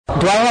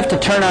Do I have to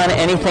turn on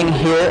anything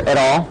here at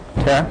all,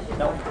 Tara?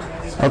 No.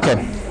 Okay.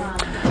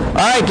 All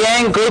right,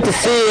 gang, great to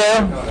see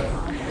you.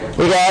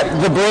 We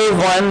got the brave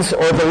ones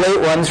or the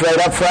late ones right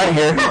up front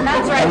here.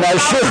 That's right. I'm not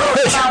sure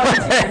which one.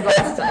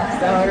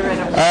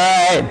 All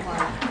right.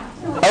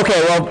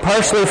 Okay, well,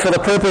 partially for the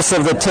purpose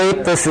of the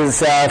tape, this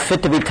is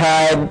Fit to be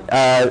Tied,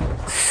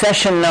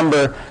 session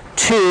number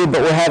 2,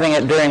 but we're having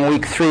it during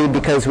week 3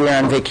 because we were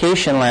on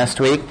vacation last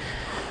week.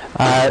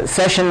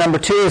 Session number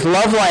 2 is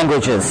love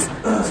languages.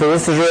 So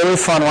this is a really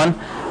fun one.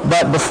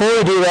 But before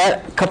we do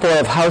that, a couple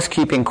of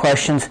housekeeping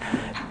questions.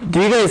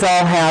 Do you guys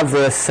all have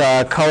this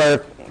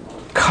color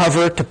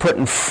cover to put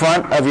in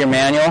front of your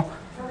manual?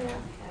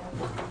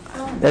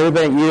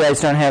 Everybody, you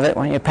guys don't have it?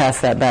 Why don't you pass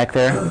that back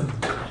there?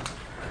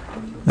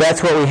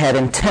 That's what we had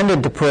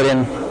intended to put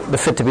in the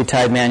Fit to be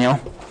Tied manual.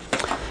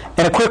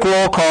 And a quick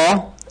roll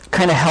call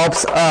kind of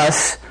helps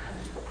us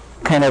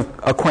kind of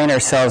acquaint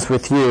ourselves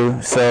with you.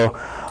 So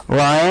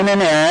Ryan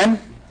and Aaron,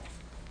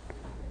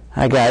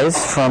 hi guys,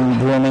 from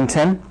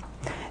Bloomington.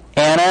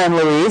 Anna and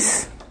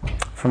Luis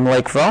from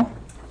Lakeville.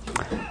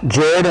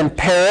 Jared and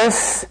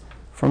Paris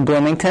from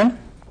Bloomington.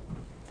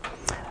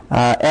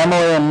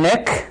 Emily and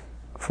Nick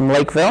from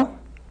Lakeville.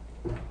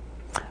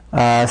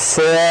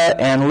 Sarah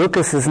and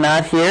Lucas is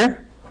not here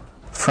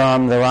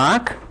from The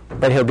Rock,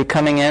 but he'll be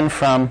coming in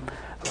from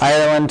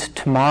Ireland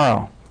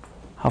tomorrow.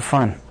 How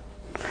fun.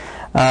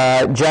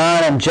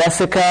 John and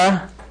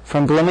Jessica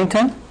from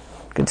Bloomington.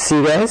 Good to see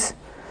you guys.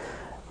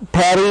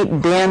 Patty,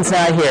 Dan's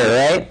not here,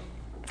 right?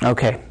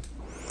 Okay.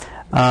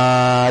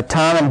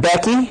 Tom and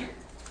Becky.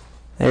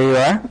 There you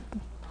are.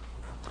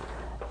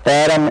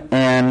 Adam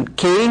and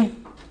Katie.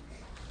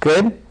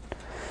 Good.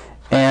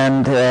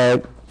 And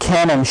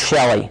Ken and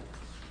Shelley.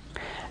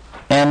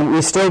 And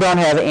we still don't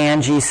have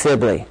Angie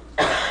Sibley.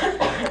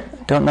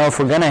 Don't know if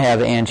we're going to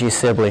have Angie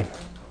Sibley.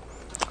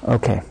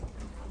 Okay.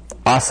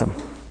 Awesome.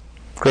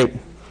 Great.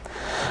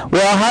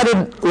 Well, how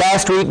did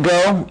last week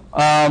go?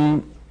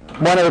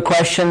 One of the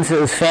questions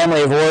is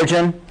family of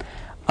origin.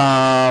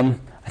 I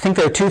think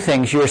there are 2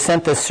 things. You were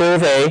sent the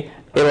survey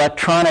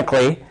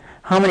electronically.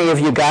 How many of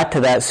you got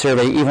to that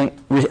survey?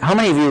 How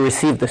many of you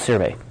received the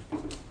survey?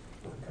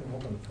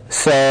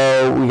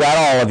 So we got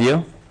all of you.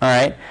 All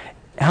right.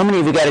 How many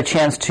of you got a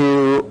chance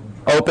to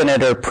open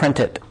it or print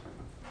it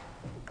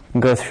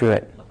and go through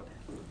it?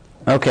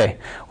 Okay.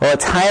 Well,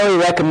 it's highly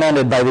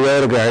recommended by the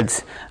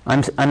Odegaards.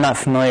 I'm not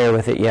familiar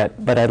with it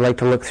yet, but I'd like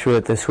to look through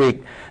it this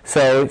week.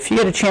 So if you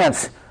get a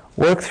chance,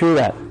 work through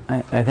that.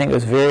 I think it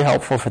was very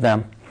helpful for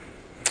them.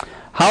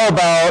 How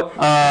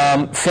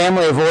about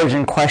family of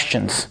origin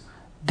questions?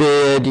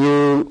 Did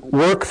you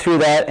work through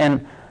that?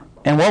 And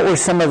what were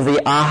some of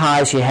the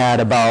ahas you had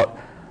about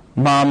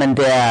mom and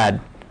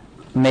dad?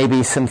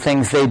 Maybe some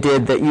things they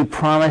did that you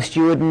promised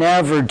you would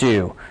never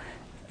do.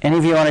 Any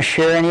of you want to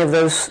share any of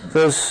those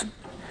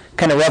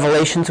kind of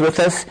revelations with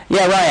us?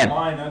 Yeah, Ryan.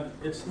 Mine,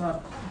 it's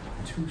not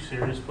too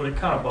serious, but it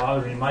kind of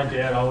bothers me. My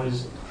dad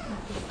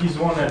he's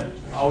the one that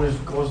always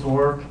goes to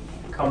work,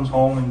 comes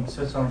home and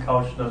sits on the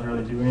couch and doesn't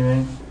really do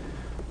anything.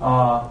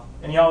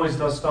 And he always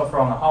does stuff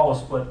around the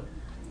house, but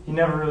he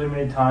never really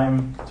made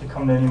time to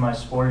come to any of my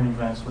sporting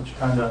events, which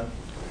kind of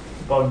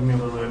bugged me a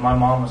little bit. My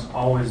mom was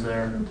always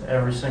there to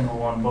every single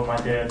one, but my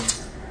dad,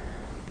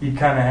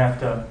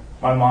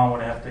 my mom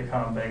would have to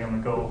kind of beg him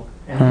to go.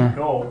 And he'd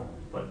go,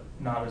 but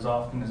not as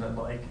often as I'd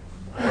like.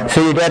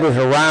 So your dad was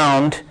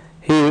around.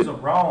 He was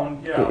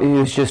around, yeah. He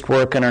was just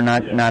working or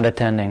not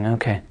attending.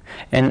 Okay.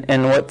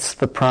 And what's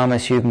the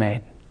promise you've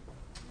made?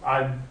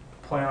 I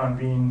plan on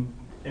being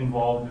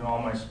involved in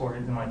all my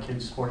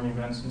kids' sporting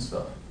events and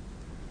stuff.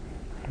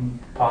 And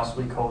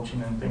possibly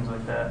coaching and things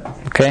like that.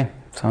 Okay.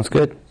 Sounds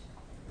good.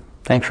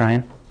 Thanks,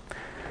 Ryan.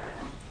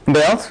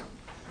 Anybody else?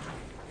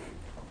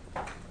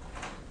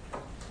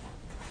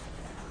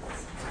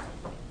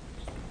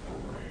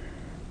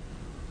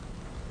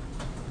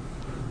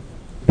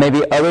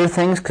 Maybe other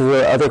things, because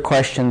there are other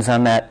questions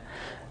on that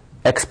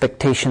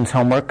expectations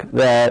homework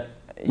that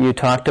you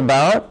talked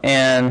about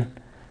and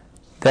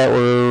that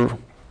were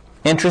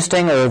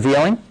interesting or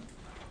revealing.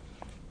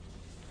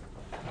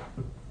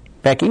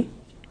 Becky?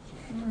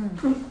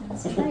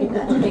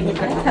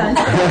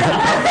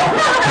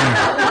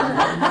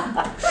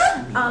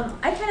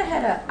 I kind of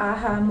had an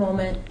aha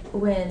moment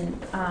when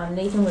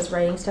Nathan was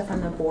writing stuff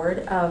on the board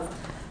of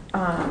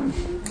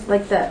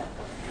like the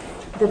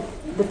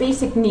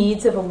basic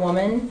needs of a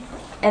woman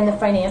and the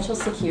financial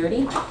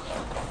security.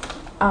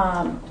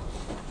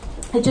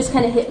 It just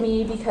kind of hit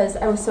me because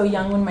I was so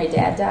young when my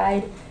dad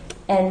died,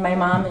 and my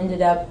mom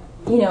ended up,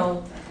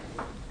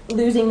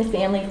 losing the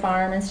family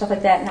farm and stuff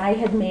like that, and I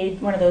had made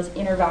one of those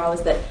inner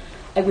vows that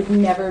I would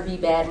never be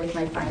bad with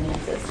my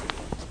finances.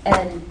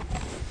 And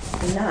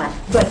I'm not.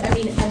 But,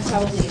 I'm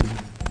probably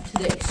to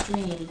the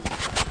extreme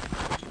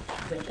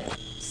with it.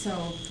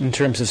 So in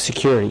terms of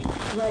security.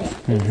 Right,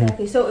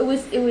 exactly. So it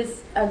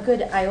was a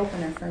good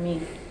eye-opener for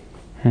me.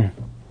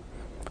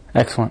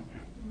 Excellent.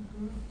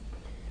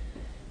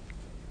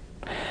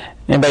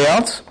 Anybody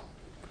else?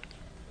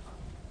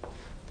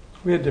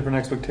 We had different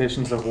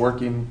expectations of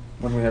working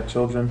when we have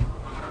children.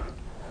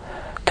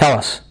 Tell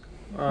us.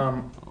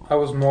 I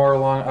was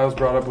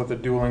brought up with a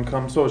dual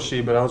income, so was she,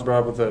 but I was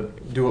brought up with a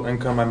dual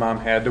income. My mom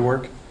had to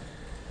work.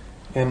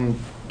 And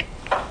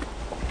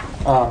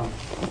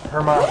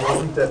her mom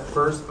wasn't at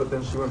first, but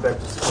then she went back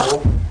to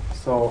school.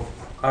 So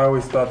I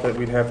always thought that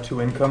we'd have two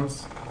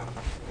incomes.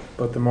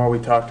 But the more we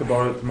talked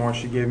about it, the more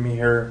she gave me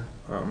her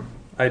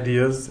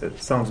ideas.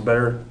 It sounds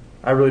better.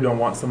 I really don't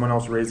want someone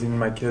else raising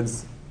my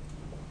kids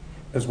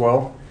as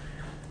well.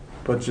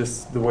 But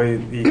just the way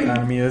the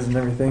economy is and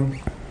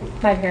everything.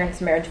 My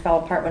parents' marriage fell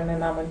apart when my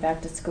mom went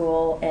back to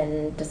school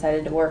and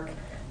decided to work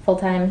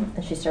full-time,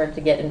 and she started to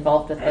get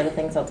involved with other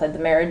things outside the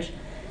marriage.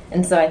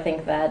 And so I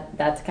think that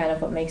that's kind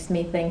of what makes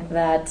me think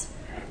that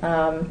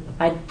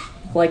I'd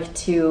like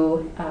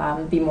to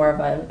be more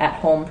of an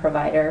at-home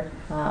provider,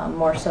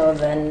 more so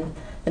than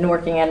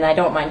working. And I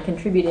don't mind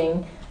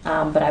contributing,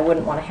 but I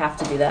wouldn't want to have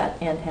to do that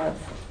and have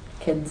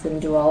kids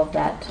and do all of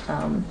that.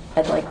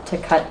 I'd like to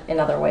cut in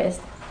other ways.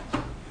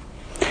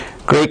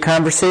 Great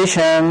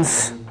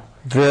conversations.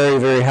 Very,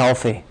 very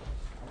healthy.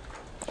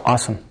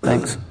 Awesome.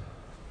 Thanks.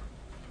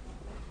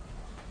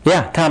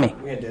 Yeah, Tommy.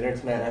 We had dinner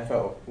tonight, and I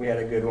felt we had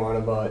a good one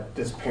about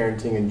just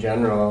parenting in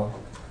general.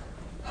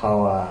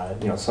 How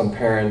some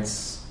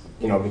parents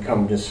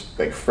become just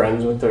like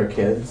friends with their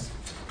kids.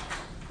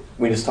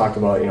 We just talked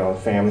about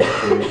family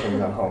situations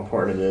and how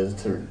important it is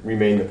to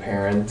remain the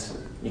parent.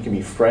 You can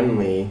be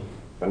friendly,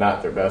 but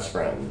not their best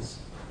friends.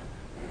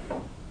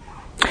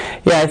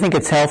 Yeah, I think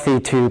it's healthy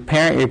to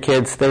parent your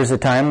kids. There's a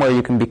time where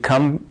you can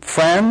become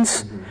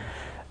friends,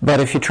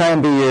 but if you try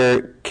and be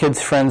your kids'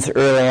 friends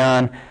early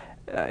on,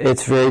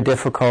 it's very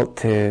difficult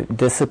to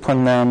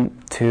discipline them,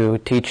 to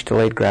teach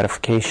delayed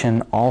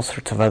gratification, all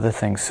sorts of other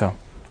things. So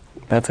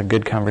that's a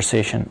good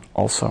conversation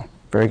also.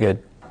 Very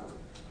good.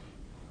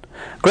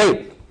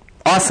 Great.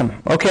 Awesome.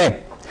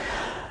 Okay.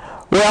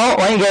 Well,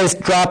 why don't you guys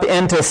drop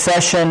into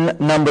session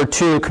number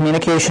 2,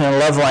 Communication and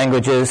Love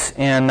Languages,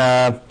 and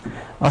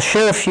I'll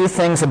share a few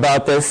things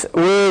about this.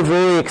 We're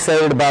really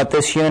excited about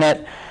this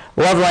unit.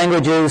 Love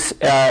Languages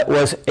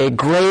was a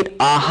great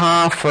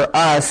aha for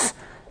us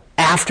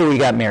after we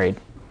got married.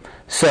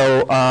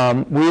 So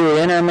we were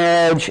in our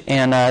marriage,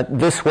 and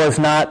this was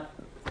not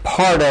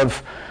part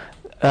of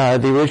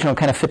the original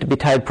kind of Fit to be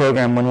Tied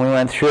program when we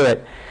went through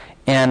it.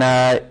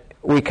 And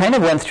we kind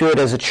of went through it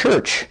as a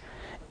church.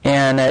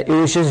 And it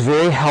was just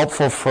very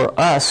helpful for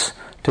us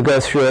to go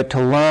through it,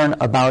 to learn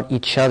about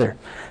each other.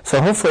 So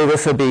hopefully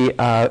this will be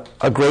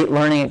a great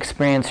learning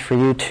experience for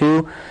you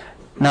too,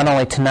 not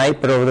only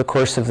tonight, but over the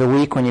course of the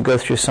week when you go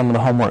through some of the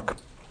homework.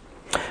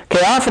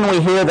 Okay, often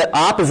we hear that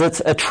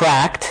opposites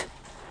attract,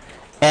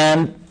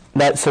 and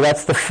that's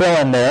the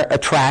fill-in there,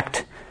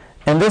 attract.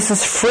 And this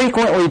is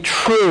frequently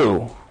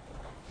true.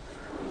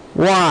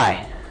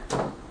 Why?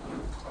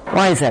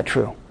 Why is that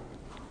true?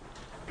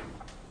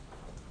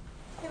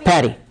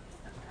 Patty.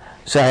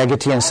 Sorry, I'll get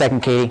to you in a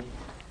second, Katie.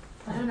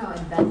 I don't know,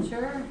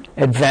 adventure.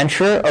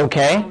 Adventure,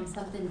 okay.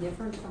 Something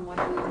different from what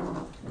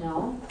you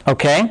know.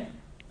 Okay.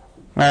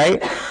 All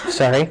right.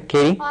 Sorry,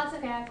 Katie. Well, that's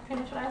okay. I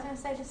finished what I was going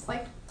to say. Just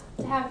like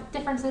to have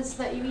differences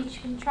so that you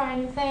each can try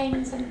new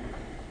things and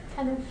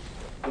kind of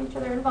get each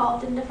other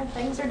involved in different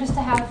things, or just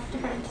to have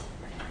different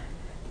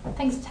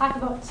things to talk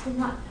about so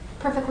not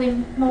perfectly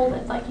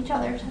molded like each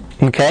other.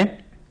 Okay.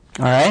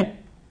 All right.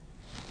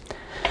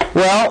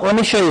 Well, let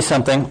me show you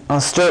something.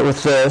 I'll start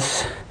with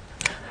this.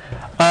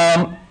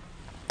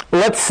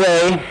 Let's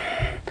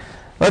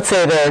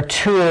say there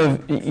are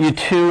you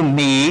two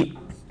meet,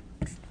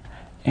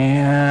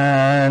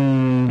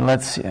 and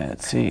let's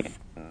see.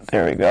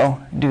 There we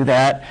go. Do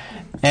that,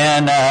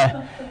 and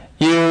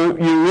you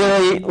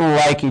really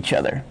like each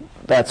other.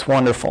 That's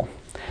wonderful,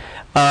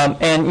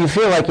 and you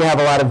feel like you have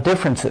a lot of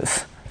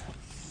differences,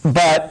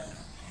 but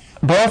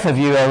both of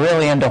you are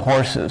really into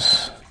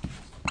horses.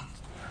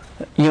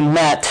 You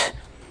met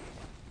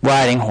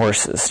riding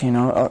horses, you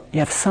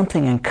have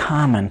something in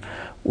common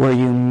where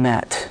you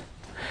met.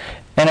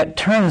 And it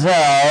turns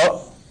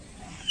out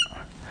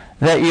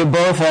that you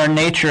both are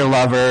nature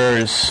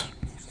lovers.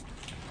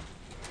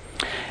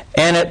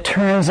 And it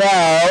turns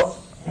out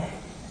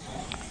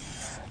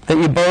that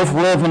you both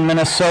live in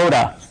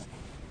Minnesota.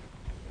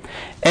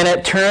 And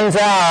it turns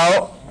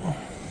out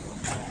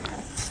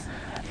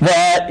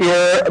that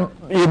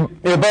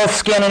you're both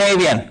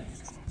Scandinavian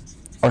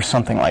or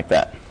something like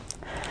that.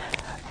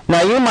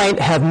 Now, you might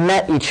have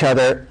met each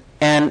other,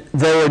 and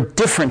there were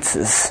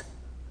differences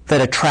that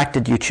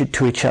attracted you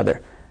to each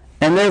other.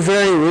 And they're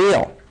very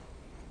real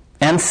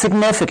and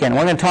significant.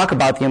 We're going to talk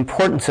about the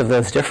importance of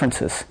those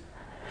differences.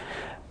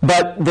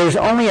 But there's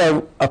only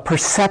a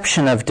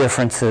perception of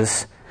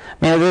differences.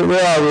 I mean,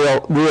 there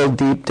are real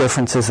deep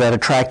differences that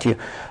attract you.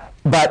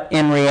 But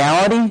in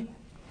reality,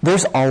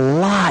 there's a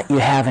lot you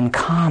have in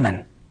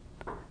common.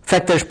 In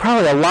fact, there's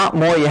probably a lot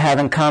more you have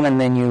in common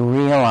than you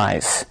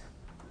realize.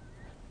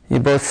 You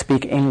both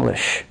speak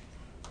English.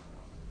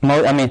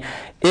 I mean,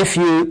 if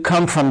you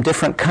come from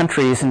different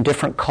countries and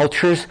different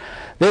cultures,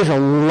 there's a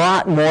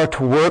lot more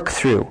to work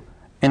through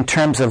in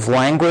terms of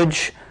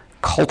language,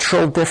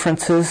 cultural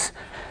differences,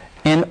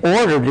 in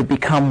order to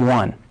become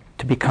one,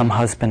 to become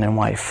husband and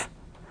wife.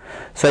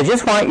 So I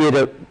just want you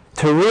to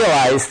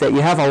realize that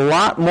you have a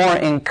lot more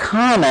in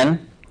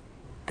common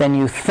than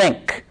you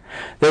think.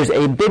 There's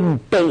a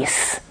big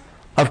base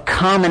of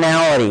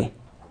commonality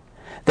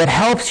that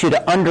helps you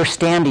to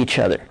understand each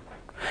other.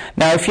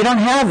 Now, if you don't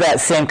have that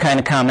same kind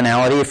of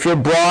commonality, if you're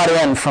brought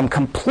in from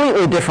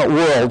completely different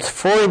worlds,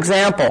 for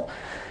example,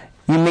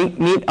 you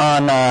meet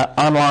on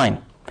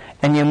online,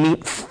 and you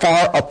meet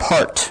far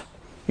apart.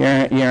 You're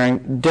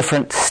in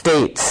different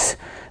states,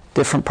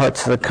 different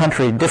parts of the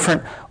country,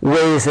 different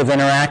ways of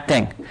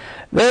interacting.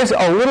 There's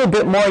a little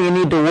bit more you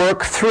need to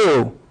work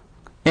through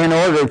in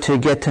order to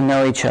get to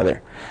know each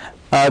other.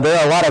 There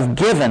are a lot of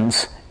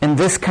givens in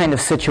this kind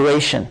of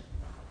situation.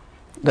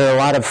 There are a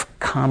lot of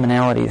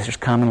commonalities. There's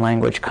common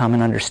language,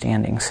 common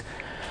understandings.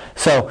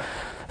 So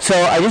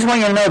I just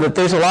want you to know that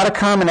there's a lot of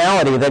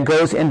commonality that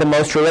goes into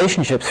most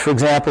relationships. For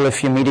example,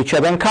 if you meet each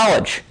other in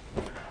college,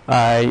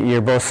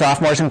 you're both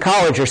sophomores in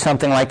college or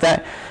something like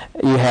that,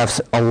 you have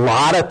a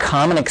lot of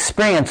common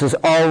experiences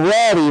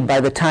already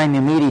by the time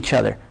you meet each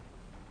other.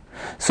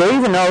 So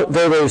even though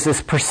there's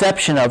this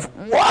perception of,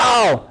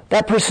 wow,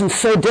 that person's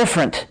so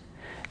different,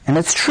 and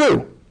it's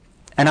true,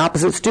 and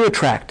opposites do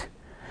attract,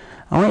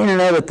 I want you to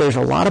know that there's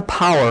a lot of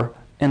power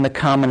in the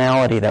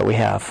commonality that we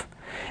have.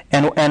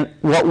 And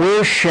what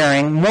we're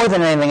sharing, more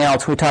than anything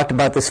else, we talked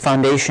about this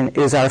foundation,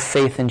 is our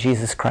faith in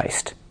Jesus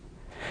Christ.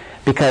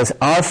 Because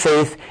our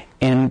faith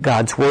in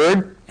God's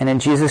Word and in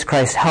Jesus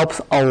Christ helps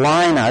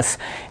align us,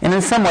 and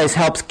in some ways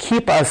helps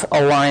keep us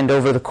aligned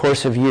over the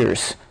course of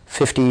years,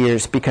 50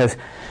 years, because,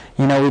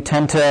 we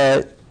tend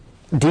to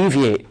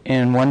deviate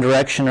in one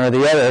direction or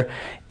the other,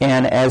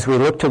 and as we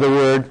look to the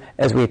Word,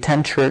 as we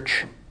attend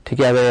church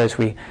together, as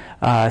we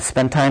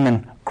spend time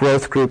in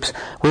growth groups,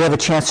 we have a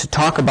chance to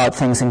talk about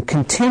things and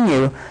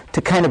continue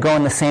to kind of go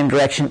in the same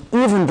direction,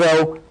 even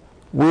though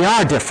we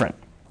are different.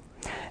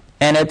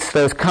 And it's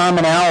those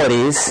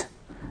commonalities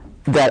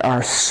that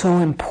are so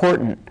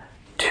important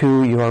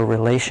to your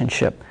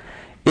relationship.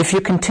 If you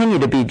continue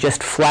to be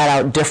just flat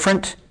out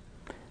different,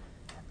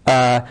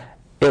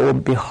 it will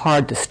be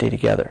hard to stay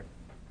together.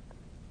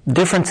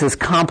 Differences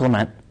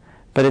complement,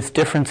 but it's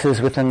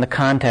differences within the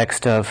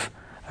context of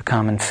a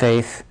common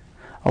faith,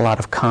 a lot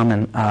of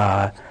common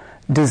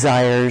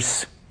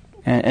desires,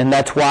 and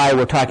that's why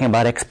we're talking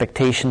about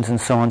expectations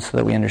and so on, so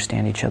that we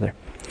understand each other.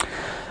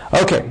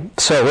 Okay,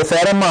 so with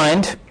that in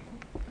mind,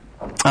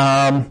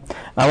 I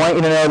want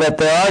you to know that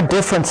there are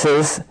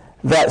differences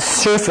that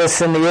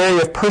surface in the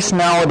area of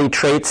personality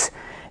traits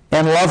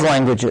and love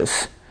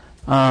languages.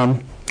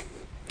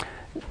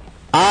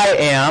 I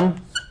am,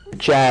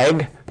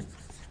 Jag,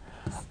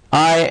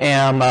 I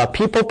am a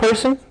people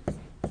person,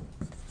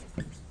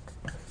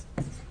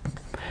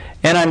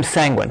 and I'm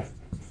sanguine.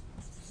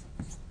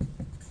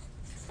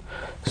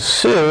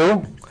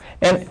 Sue,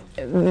 and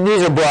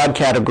these are broad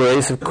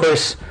categories. Of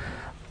course,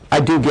 I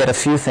do get a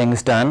few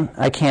things done.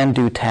 I can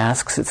do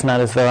tasks. It's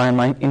not as though I'm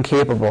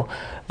incapable.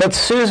 But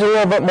Sue's a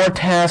little bit more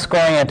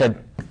task-oriented.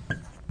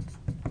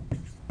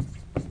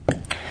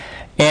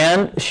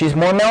 And she's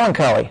more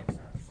melancholy.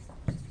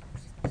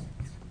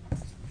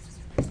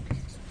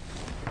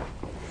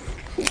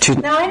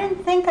 No, I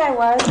didn't think I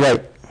was.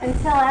 Right.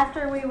 Until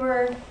after we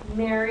were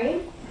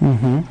married.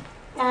 Mm-hmm.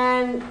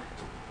 And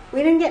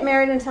we didn't get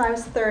married until I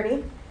was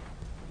 30.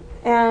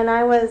 And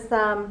I was,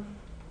 I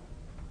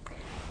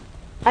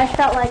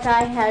felt like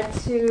I had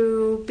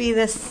to be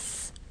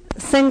this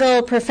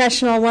single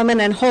professional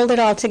woman and hold it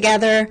all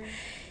together.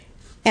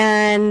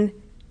 And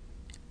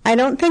I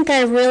don't think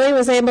I really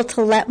was able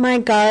to let my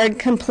guard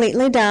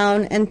completely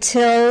down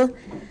until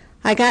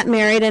I got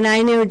married and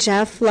I knew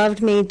Jeff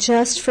loved me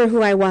just for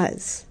who I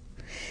was.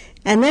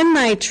 And then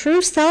my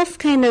true self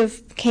kind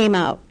of came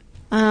out.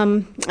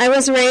 I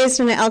was raised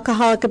in an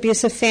alcoholic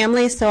abusive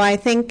family, so I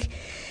think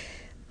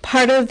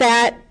part of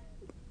that,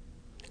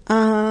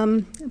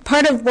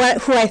 part of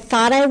who I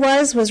thought I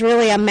was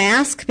really a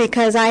mask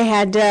because I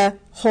had to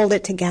hold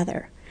it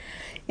together.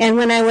 And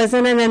when I was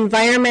in an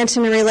environment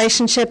and a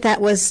relationship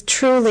that was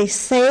truly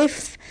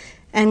safe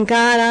and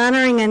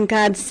God-honoring and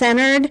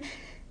God-centered,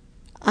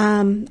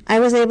 I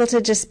was able to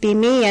just be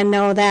me and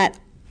know that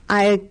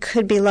I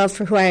could be loved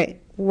for who I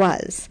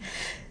was.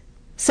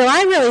 So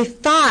I really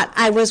thought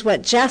I was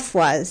what Jeff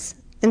was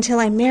until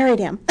I married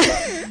him.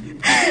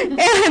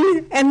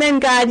 and then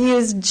God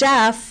used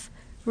Jeff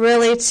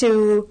really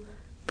to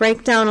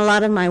break down a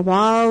lot of my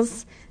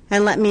walls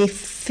and let me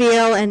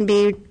feel and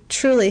be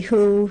truly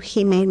who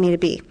he made me to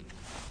be.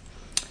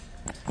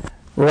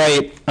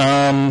 Right.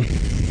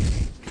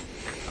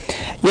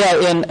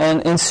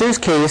 In Sue's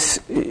case,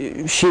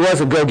 she was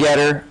a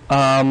go-getter,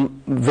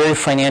 very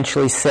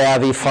financially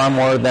savvy, far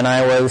more than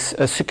I was,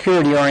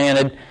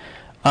 security-oriented,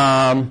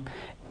 and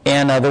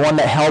the one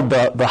that held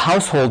the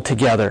household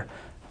together,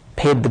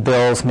 paid the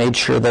bills, made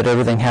sure that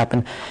everything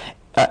happened.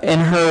 In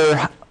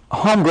her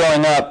home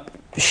growing up,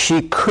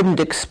 she couldn't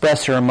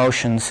express her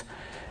emotions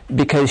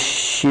because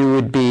she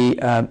would be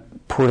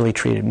poorly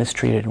treated,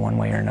 mistreated in one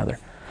way or another.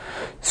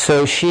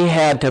 So she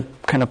had to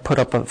kind of put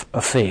up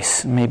a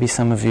face. Maybe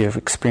some of you have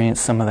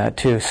experienced some of that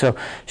too. So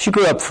she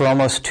grew up for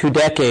almost 2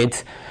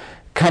 decades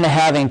kind of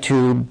having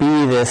to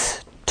be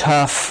this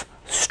tough,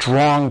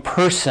 strong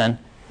person.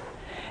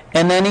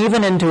 And then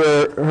even into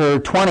her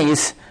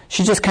 20s,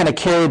 she just kind of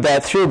carried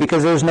that through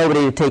because there was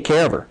nobody to take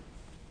care of her.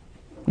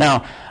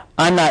 Now,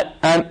 I'm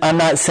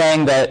not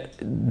saying that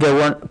there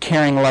weren't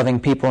caring, loving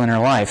people in her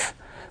life,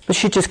 but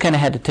she just kind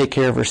of had to take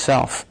care of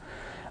herself.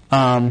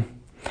 On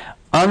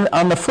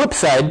the flip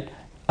side,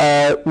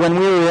 when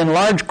we were in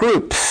large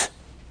groups,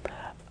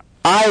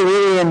 I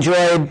really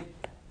enjoyed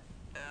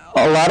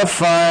a lot of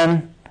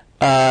fun,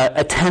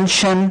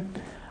 attention,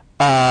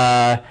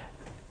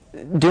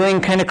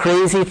 doing kind of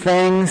crazy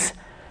things.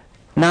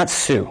 Not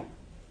Sue.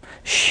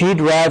 She'd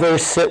rather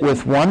sit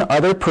with one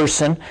other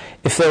person.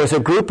 If there was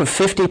a group of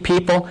 50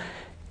 people,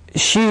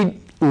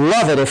 she'd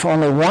love it if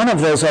only one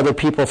of those other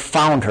people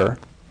found her.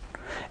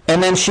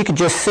 And then she could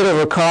just sit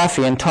over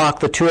coffee and talk,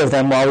 the two of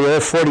them, while the other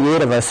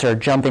 48 of us are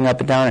jumping up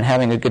and down and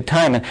having a good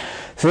time. And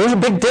so there's a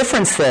big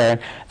difference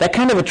there. That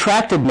kind of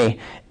attracted me.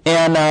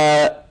 And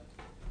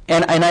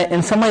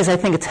in some ways I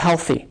think it's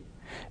healthy.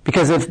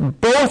 Because if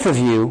both of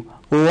you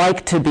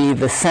like to be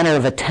the center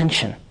of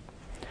attention,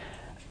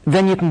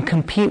 then you can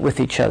compete with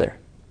each other.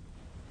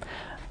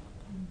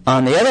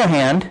 On the other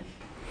hand,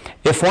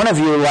 if one of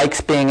you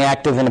likes being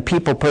active and a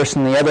people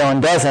person and the other one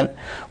doesn't,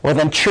 well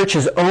then church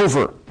is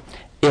over.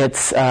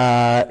 It's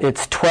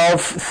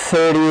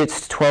 12:30,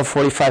 it's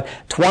 12:45,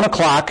 it's 1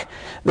 o'clock.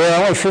 There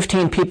are only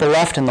 15 people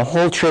left in the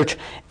whole church,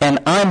 and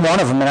I'm one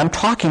of them, and I'm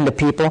talking to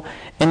people,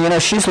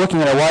 and she's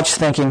looking at her watch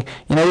thinking,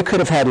 we could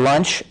have had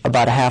lunch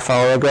about a half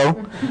hour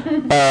ago.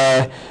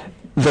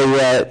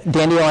 The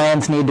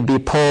dandelions need to be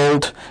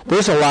pulled.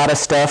 There's a lot of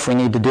stuff we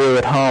need to do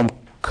at home.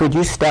 Could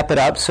you step it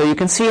up? So you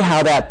can see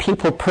how that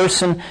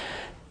people-person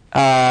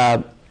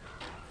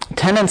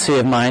tendency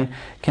of mine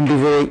can be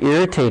very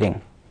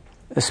irritating,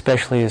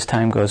 especially as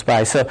time goes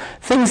by. So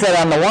things that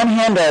on the one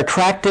hand are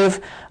attractive,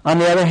 on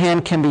the other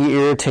hand can be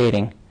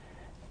irritating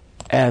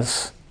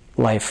as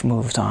life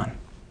moves on.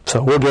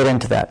 So we'll get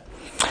into that.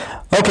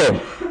 Okay.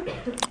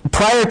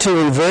 Prior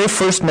to the very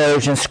first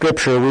marriage in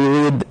Scripture, we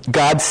read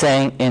God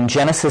saying in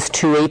Genesis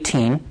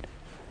 2:18,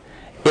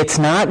 "It's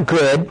not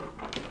good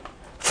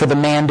for the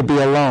man to be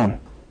alone.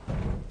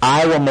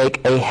 I will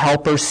make a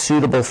helper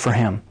suitable for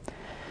him."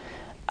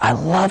 I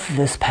love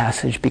this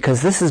passage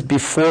because this is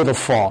before the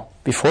fall,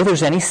 before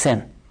there's any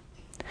sin.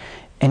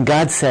 And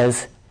God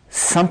says,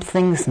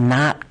 something's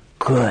not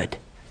good.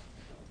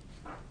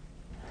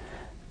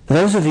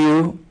 Those of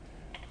you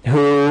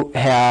who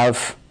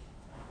have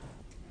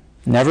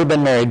never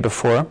been married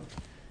before,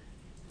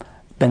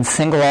 been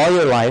single all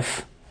your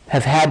life,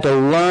 have had to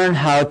learn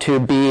how to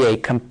be a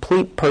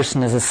complete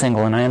person as a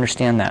single, and I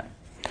understand that.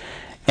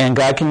 And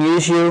God can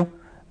use you,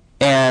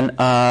 and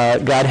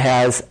God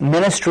has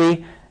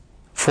ministry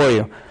for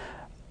you.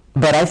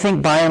 But I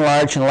think by and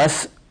large,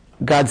 unless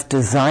God's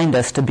designed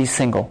us to be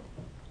single,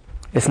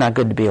 it's not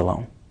good to be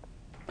alone.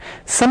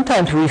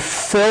 Sometimes we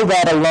fill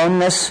that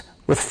aloneness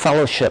with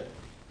fellowship,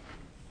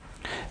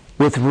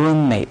 with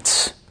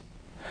roommates,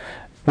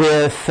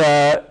 with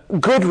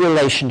good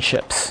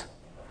relationships.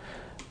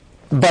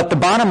 But the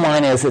bottom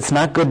line is it's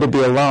not good to be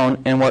alone,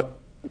 and what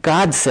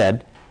God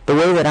said, the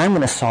way that I'm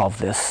going to solve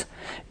this,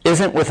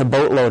 isn't with a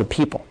boatload of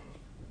people.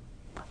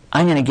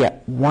 I'm going to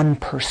get one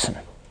person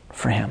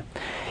for him.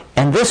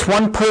 And this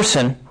one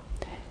person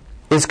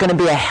is going to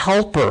be a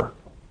helper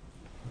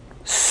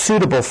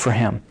suitable for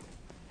him.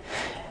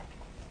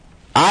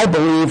 I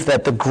believe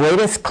that the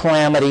greatest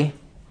calamity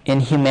in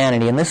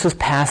humanity, and this was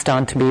passed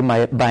on to me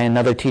by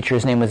another teacher,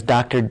 his name was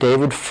Dr.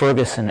 David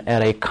Ferguson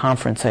at a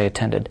conference I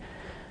attended.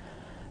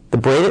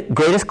 The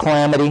greatest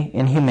calamity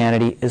in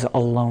humanity is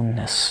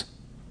aloneness.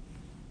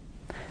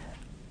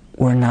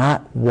 We're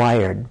not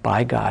wired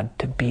by God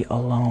to be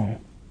alone.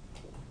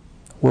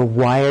 We're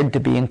wired to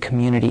be in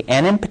community,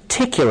 and in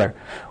particular,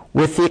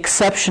 with the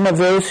exception of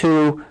those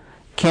who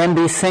can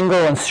be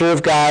single and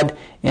serve God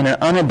in an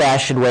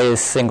unabashed way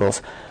as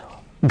singles,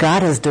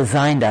 God has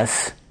designed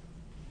us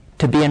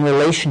to be in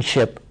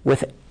relationship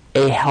with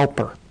a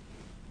helper,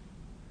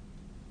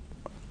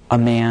 a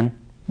man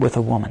with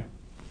a woman.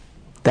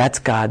 That's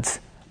God's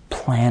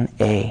plan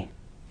A.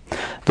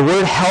 The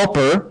word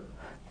helper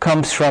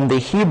comes from the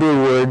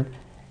Hebrew word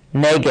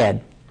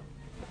neged,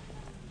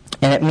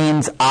 and it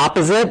means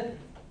opposite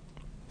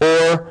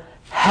or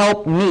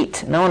help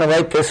meet. And I want to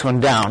write this one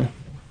down.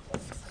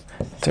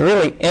 It's a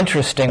really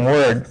interesting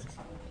word.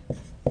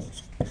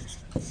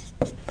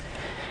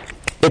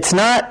 It's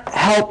not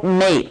help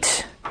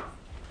mate.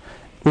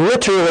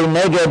 Literally,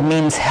 neged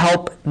means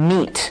help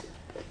meet.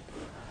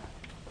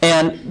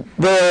 And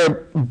there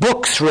are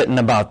books written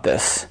about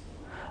this.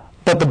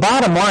 But the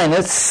bottom line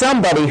is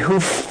somebody who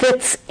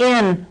fits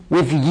in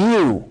with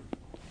you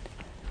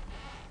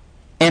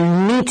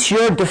and meets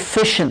your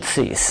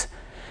deficiencies.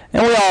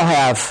 And we all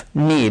have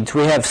needs.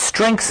 We have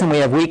strengths and we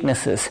have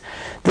weaknesses.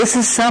 This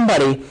is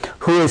somebody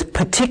who is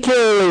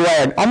particularly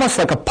wired, almost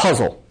like a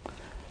puzzle,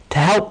 to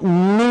help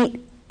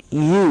meet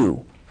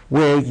you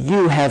where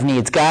you have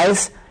needs.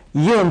 Guys,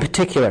 you in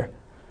particular.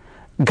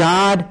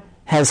 God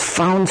has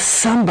found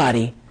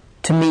somebody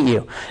to meet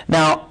you.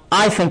 Now,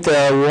 I think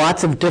there are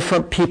lots of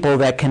different people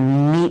that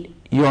can meet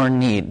your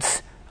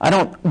needs. I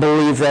don't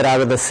believe that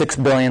out of the 6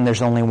 billion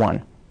there's only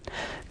one.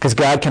 Because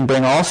God can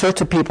bring all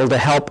sorts of people to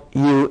help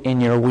you in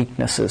your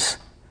weaknesses.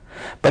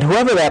 But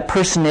whoever that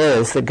person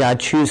is that God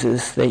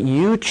chooses, that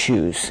you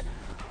choose,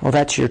 well,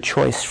 that's your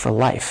choice for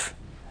life.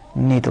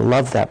 You need to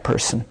love that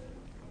person.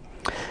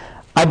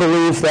 I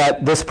believe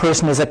that this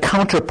person is a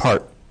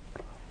counterpart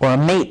or a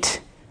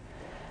mate.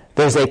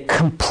 There's a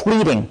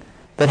completing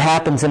that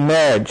happens in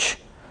marriage.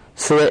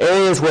 So the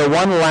areas where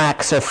one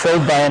lacks are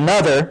filled by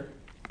another,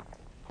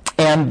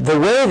 and the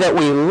way that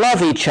we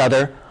love each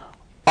other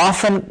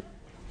often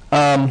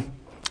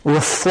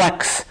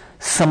reflects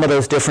some of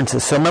those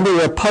differences. So remember,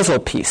 you're a puzzle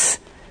piece.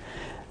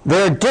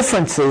 There are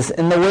differences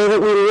in the way that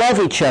we love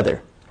each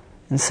other.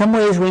 In some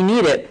ways we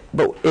need it,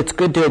 but it's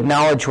good to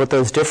acknowledge what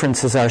those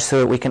differences are so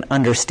that we can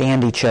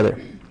understand each other.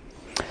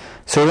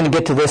 So we're going to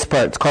get to this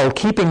part. It's called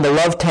keeping the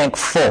love tank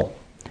full.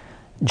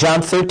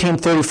 John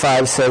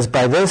 13:35 says,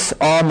 "By this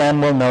all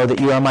men will know that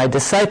you are my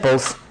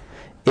disciples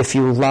if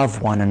you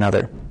love one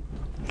another."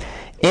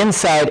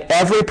 Inside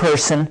every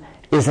person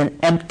is an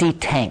empty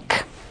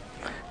tank.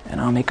 And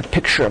I'll make a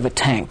picture of a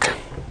tank.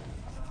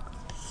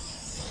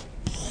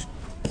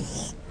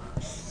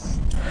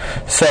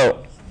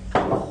 So,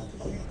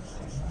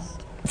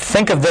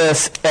 think of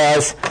this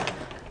as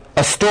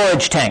a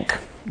storage tank,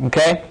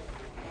 okay?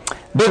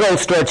 Big old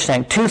storage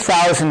tank,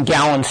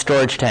 2,000-gallon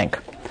storage tank.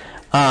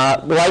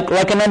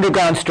 Like an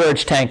underground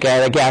storage tank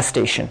at a gas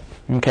station,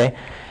 okay?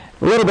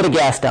 A little bit of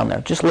gas down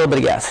there, just a little bit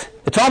of gas.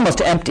 It's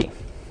almost empty.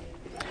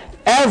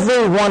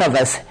 Every one of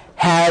us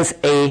has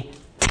a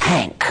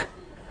tank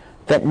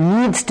that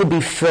needs to be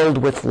filled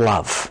with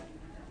love.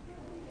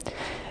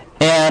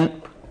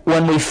 And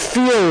when we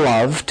feel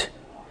loved,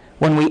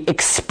 when we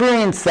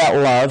experience that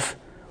love,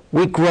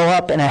 we grow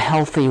up in a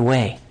healthy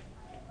way.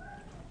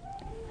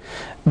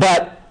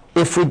 But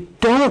if we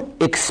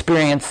don't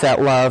experience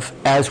that love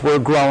as we're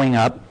growing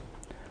up,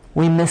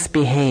 we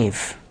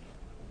misbehave.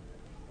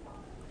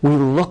 We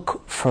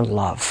look for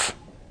love.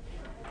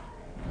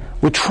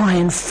 We try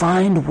and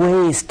find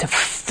ways to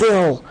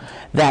fill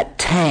that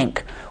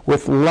tank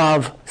with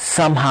love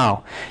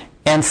somehow.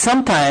 And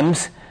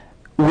sometimes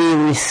we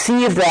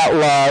receive that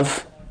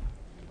love,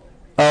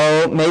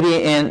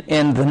 maybe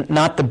in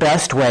not the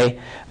best way,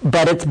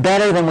 but it's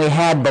better than we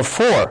had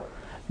before.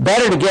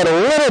 Better to get a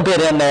little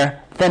bit in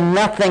there than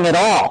nothing at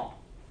all.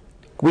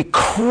 We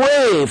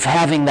crave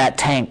having that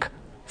tank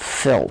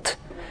filled.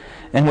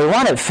 And we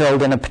want it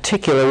filled in a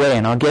particular way,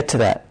 and I'll get to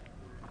that.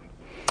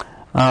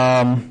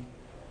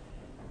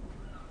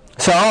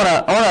 So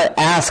I want to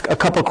ask a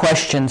couple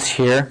questions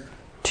here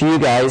to you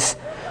guys.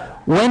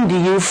 When do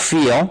you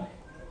feel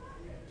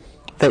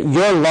that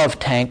your love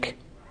tank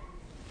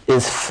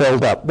is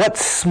filled up? What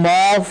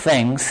small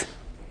things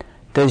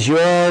does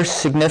your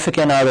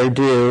significant other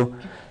do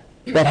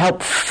that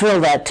help fill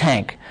that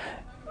tank?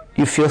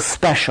 You feel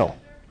special.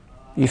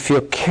 You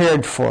feel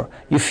cared for.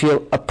 You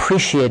feel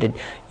appreciated.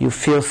 You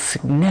feel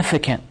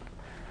significant.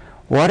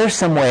 What are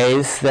some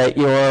ways that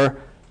your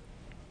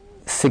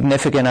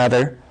significant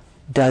other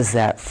does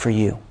that for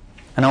you?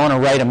 And I want to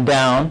write them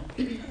down.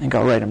 I think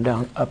I'll write them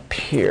down up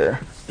here.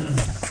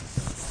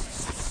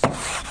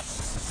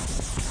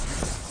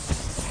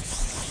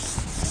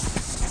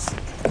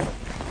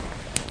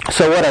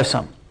 So what are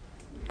some?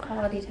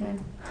 Quality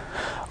time.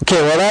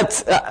 Okay, well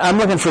I'm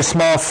looking for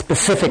small,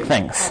 specific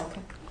things. Oh,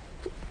 okay.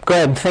 Go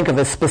ahead and think of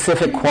a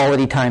specific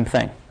quality time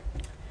thing.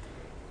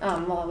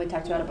 Well, we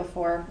talked about it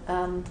before,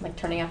 like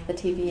turning off the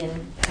TV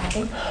and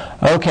talking.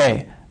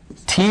 Okay,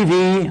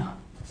 TV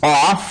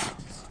off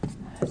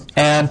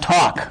and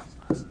talk.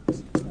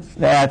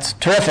 That's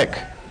terrific.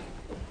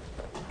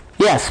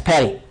 Yes,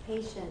 Patty.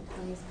 Patient,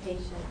 when he's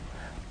patient.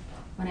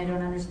 When I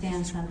don't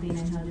understand something,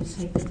 and he'll just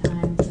take the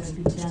time to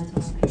be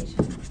gentle and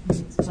patient and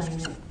explain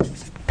it.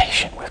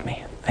 Patient with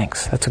me.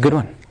 Thanks. That's a good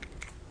one.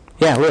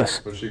 Yeah,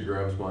 Lewis. When she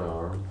grabs my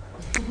arm.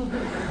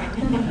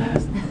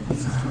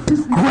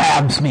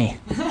 Grabs me.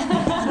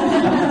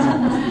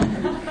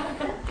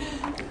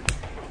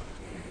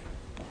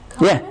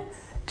 Yeah,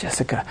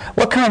 Jessica.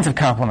 What kinds of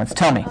compliments?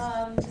 Tell me.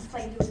 Just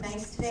like you were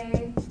nice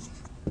today.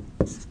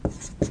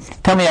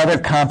 Tell me other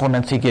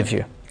compliments he gives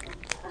you.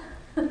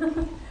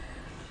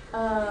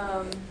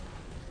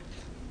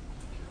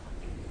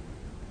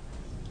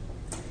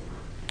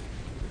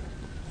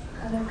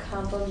 Other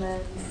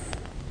compliments.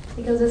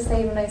 He goes to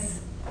say a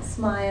nice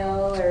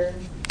smile, or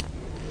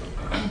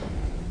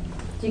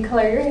do you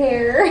color your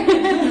hair?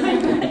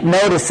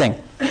 Noticing.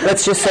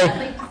 Let's just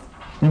say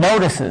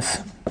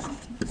notices.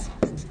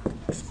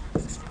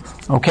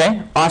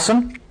 Okay,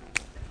 awesome.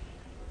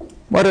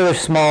 What other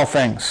small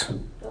things?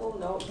 Little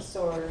notes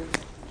or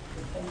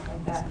things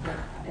like that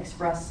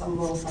express some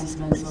little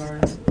sentiment or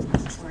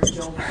a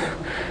joke.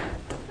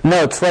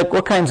 Notes, like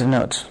what kinds of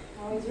notes?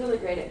 Oh, he's really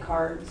great at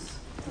cards.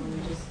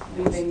 Just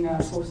leaving a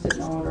post-it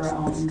note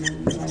around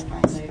and I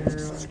find later.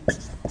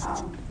 Or I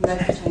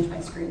have to change my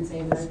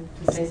screensaver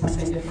to say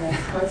something different.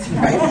 So it's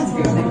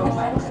surprising when they go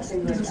by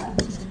things like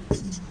that.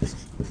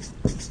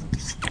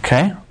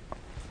 Okay.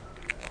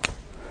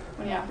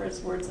 When he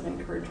offers words of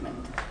encouragement.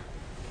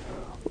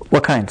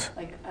 What kinds?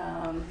 Like,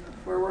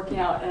 if we're working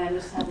out and I'm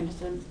just having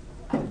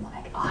I'm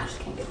like, oh, I just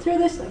can't get through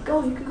this. Like,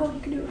 go, you can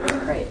do it. Really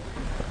great.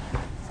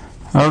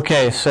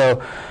 Okay,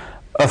 so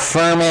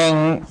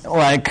affirming,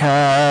 like,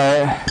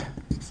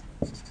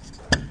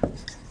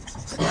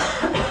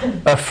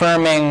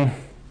 affirming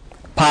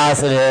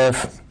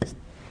positive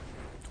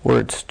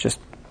words, just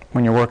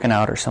when you're working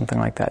out or something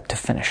like that, to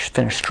finish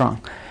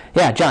strong.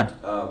 Yeah, John.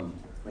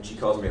 When she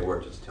calls me at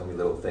work, just tell me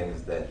little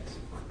things that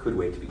could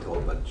wait to be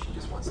told, but she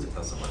just wants to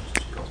tell someone.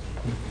 So she calls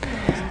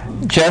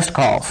me. Just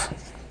calls.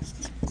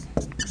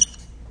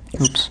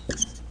 Oops.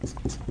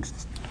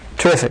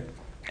 Terrific.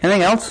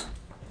 Anything else?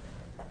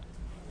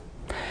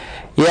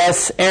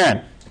 Yes,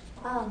 Aaron.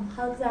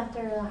 Hugs after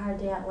a hard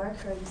day at work,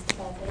 or just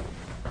pleasant?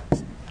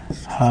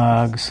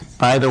 Hugs.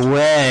 By the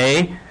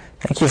way,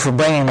 thank you for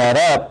bringing that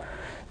up.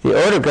 The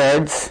odor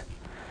guards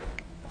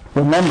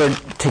remembered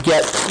to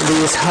get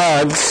these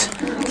hugs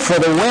for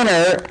the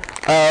winner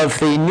of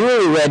the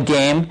Newlywed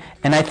Game,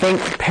 and I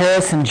think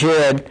Paris and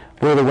Jared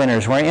were the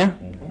winners, weren't you?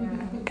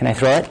 Can I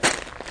throw it?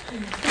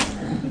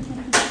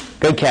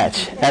 Good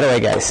catch. That way,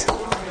 guys.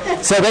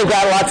 So they've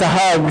got lots of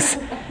hugs,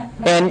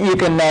 and you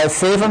can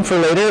save them for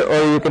later,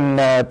 or you can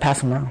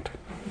pass them around.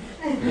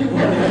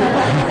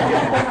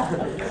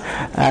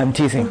 I'm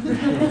teasing.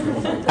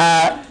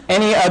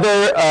 Any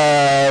other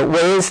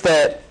ways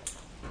that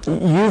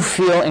you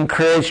feel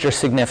encouraged or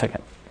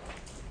significant?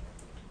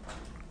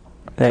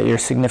 That your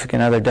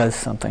significant other does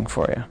something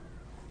for you?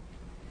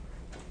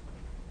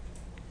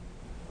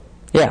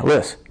 Yeah,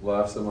 Liz.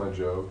 Laughs at my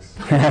jokes.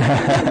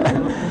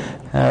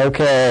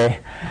 Okay.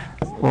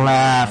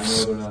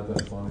 Laughs I know they're not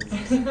that funny.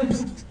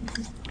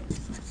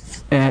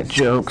 at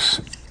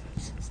jokes.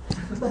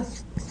 All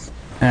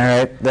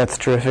right, that's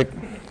terrific.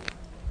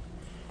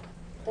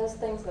 Does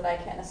things that I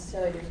can't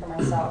necessarily do for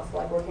myself,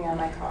 like working on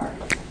my car.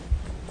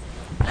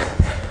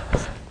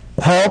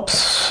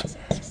 Helps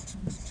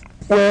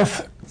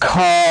with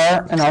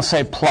car, and I'll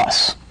say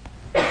plus.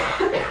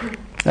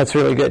 That's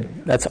really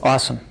good. That's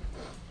awesome.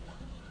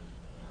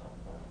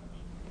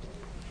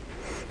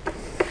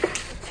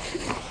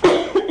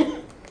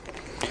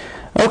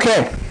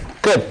 Okay,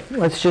 good.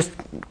 Let's just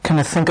kind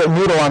of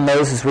noodle on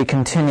those as we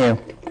continue.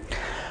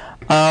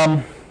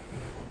 Okay,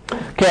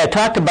 I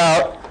talked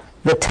about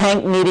the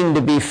tank needing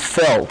to be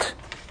filled,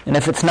 and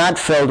if it's not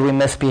filled, we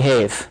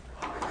misbehave.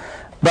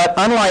 But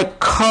unlike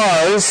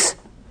cars,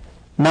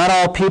 not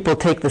all people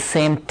take the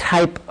same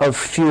type of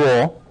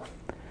fuel.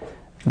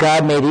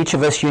 God made each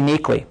of us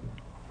uniquely,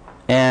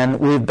 and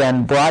we've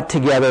been brought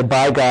together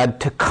by God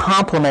to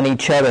complement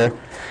each other.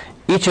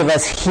 Each of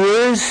us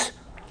hears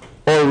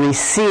or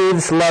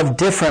receives love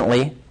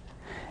differently,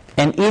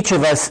 and each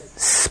of us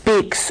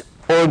speaks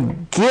or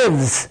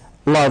gives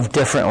love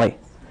differently.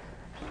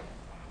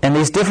 And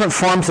these different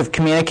forms of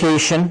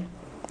communication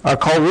are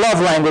called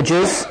love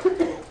languages,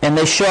 and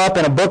they show up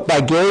in a book by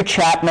Gary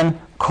Chapman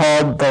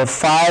called The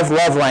 5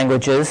 Love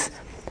Languages,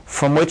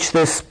 from which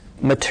this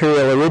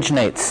material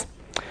originates.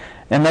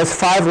 And those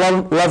 5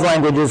 love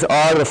languages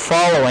are the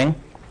following.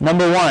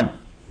 Number 1,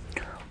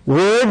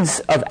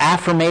 words of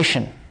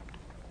affirmation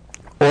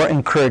or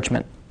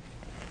encouragement.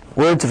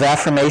 Words of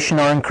affirmation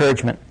or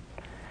encouragement.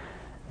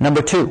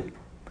 Number 2,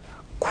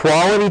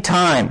 quality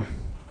time.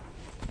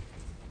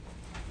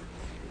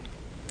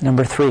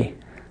 Number 3,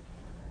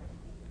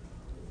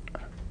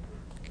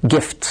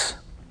 gifts.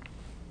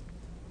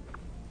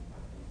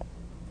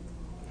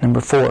 Number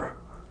 4,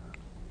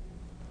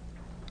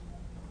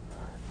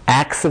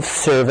 acts of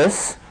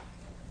service.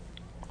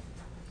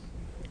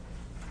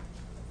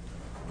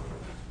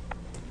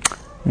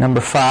 Number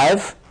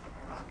 5,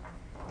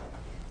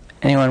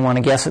 anyone want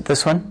to guess at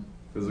this one?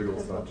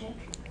 Physical touch.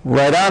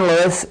 Right on,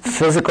 Liz.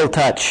 Physical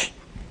touch.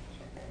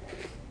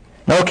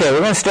 Okay, we're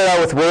going to start out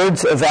with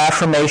words of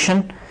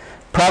affirmation.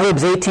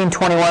 Proverbs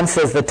 18:21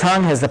 says, "The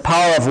tongue has the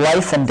power of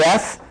life and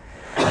death,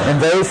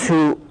 and those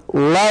who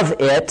love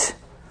it,"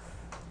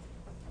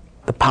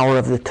 the power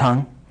of the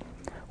tongue,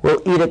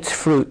 "will eat its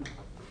fruit."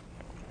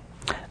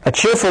 A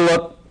cheerful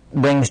look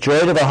brings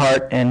joy to the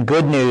heart, and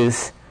good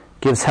news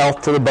gives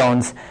health to the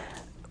bones.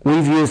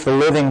 We've used the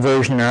Living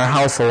Version in our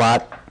house a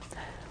lot.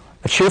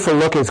 A cheerful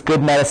look is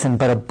good medicine,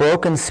 but a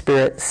broken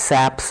spirit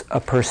saps a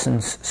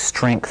person's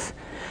strength.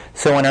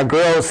 So when our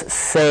girls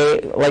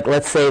say, like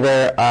let's say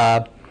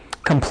they're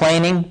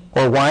complaining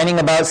or whining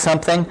about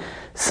something,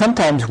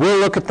 sometimes we'll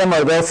look at them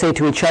or they'll say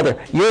to each other,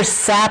 "You're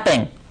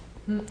sapping.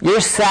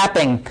 You're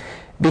sapping,"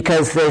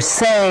 because they're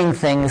saying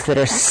things that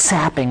are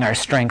sapping our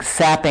strength,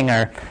 sapping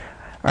our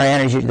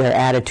energy. Their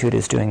attitude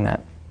is doing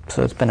that.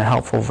 So it's been a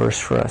helpful verse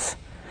for us.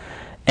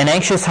 An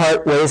anxious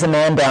heart weighs a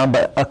man down,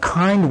 but a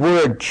kind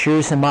word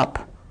cheers him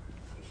up.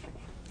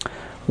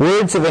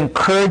 Words of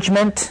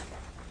encouragement,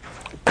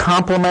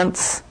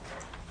 compliments,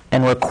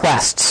 and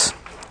requests.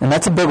 And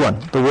that's a big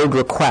one, the word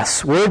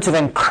requests. Words of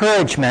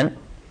encouragement,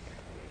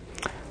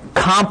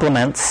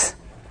 compliments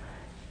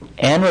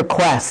and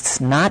requests,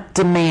 not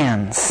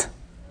demands,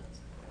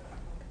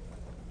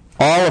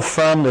 all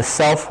affirm the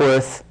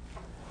self-worth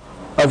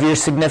of your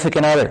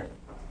significant other.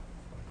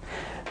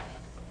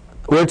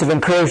 Words of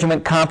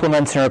encouragement,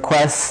 compliments, and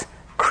requests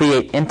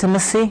create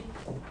intimacy,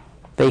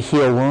 they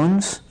heal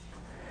wounds,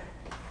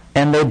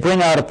 and they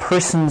bring out a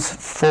person's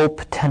full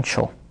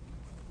potential.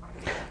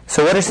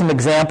 So what are some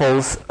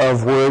examples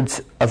of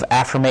words of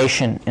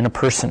affirmation in a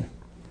person?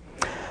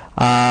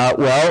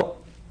 Well,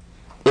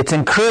 it's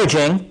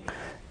encouraging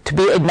to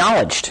be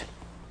acknowledged.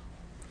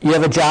 You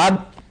have a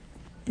job,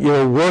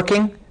 you're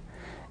working.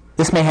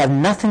 This may have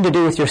nothing to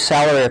do with your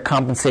salary or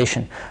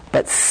compensation,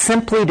 but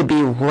simply to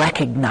be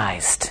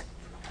recognized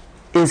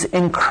is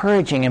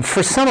encouraging. And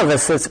for some of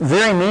us, it's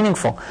very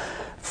meaningful.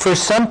 For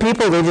some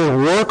people, they just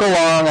work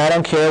along. I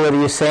don't care whether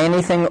you say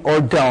anything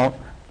or don't.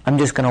 I'm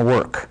just going to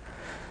work.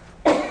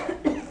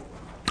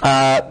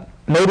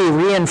 Maybe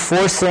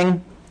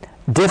reinforcing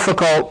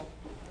difficult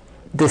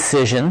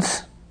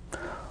decisions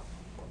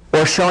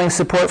or showing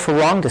support for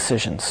wrong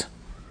decisions.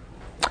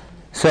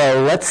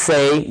 So let's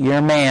say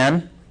your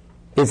man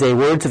is a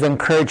words of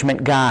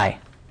encouragement guy,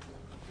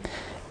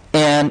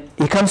 and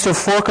he comes to a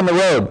fork in the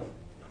road,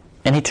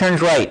 and he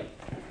turns right.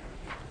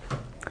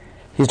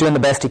 He's doing the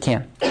best he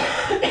can,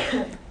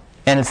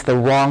 and it's the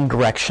wrong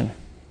direction.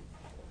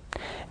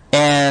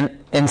 And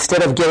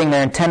instead of getting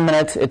there in 10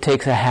 minutes, it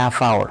takes a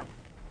half hour.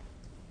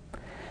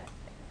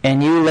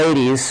 And you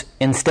ladies,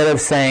 instead of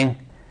saying,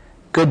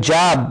 "Good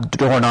job,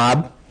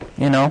 doorknob,"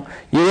 you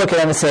look at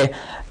him and say,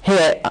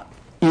 "Hey,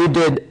 you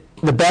did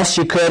the best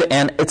you could,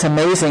 and it's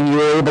amazing you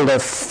were able to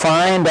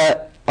find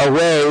a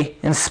way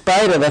in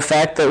spite of the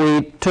fact that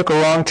we took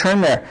a wrong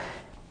turn there.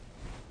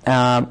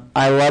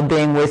 I love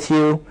being with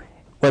you,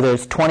 whether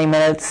it's 20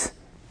 minutes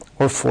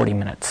or 40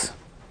 minutes."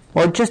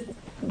 Or just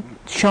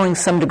showing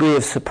some degree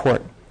of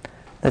support.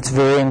 That's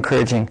very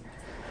encouraging.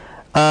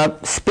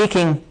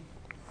 Speaking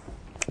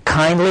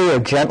kindly or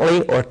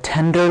gently or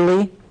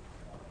tenderly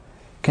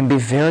can be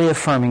very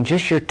affirming.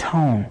 Just your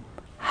tone,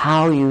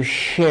 how you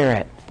share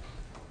it.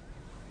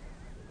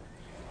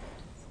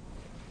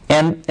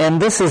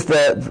 And this is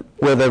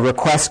where the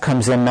request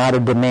comes in, not a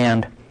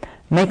demand.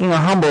 Making a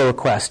humble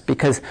request,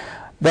 because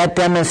that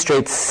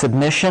demonstrates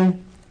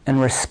submission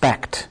and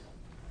respect.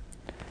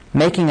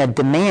 Making a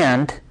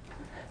demand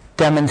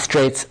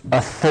demonstrates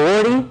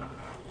authority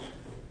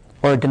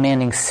or a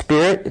demanding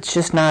spirit. It's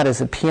just not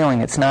as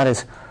appealing. It's not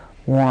as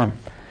warm.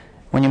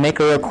 When you make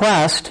a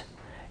request,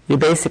 you're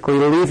basically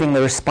leaving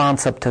the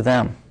response up to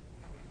them.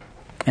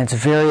 And it's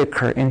very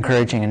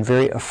encouraging and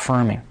very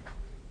affirming.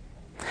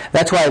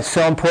 That's why it's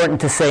so important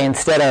to say,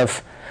 instead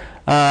of,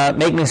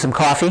 "Make me some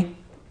coffee,"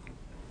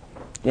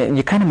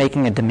 you're kind of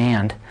making a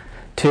demand,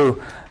 to,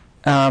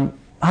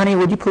 "Honey,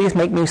 would you please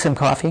make me some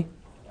coffee?"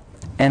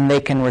 And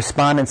they can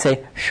respond and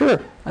say, "Sure,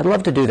 I'd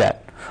love to do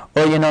that."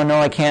 Or, "No,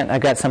 I can't, I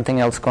got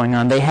something else going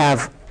on." They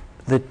have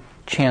the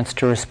chance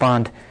to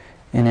respond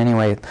in any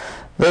way.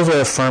 Those are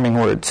affirming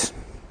words.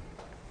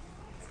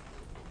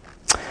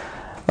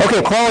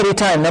 Okay, quality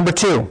time, number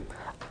 2.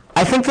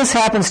 I think this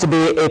happens to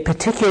be a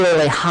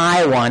particularly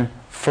high one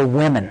for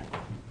women.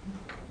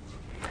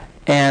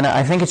 And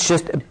I think it's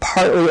just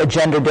partly a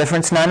gender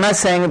difference. Now, I'm not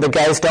saying that the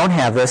guys don't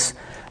have this,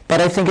 but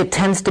I think it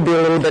tends to be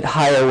a little bit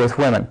higher with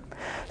women.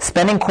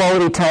 Spending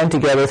quality time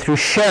together through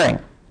sharing,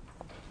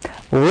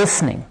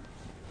 listening,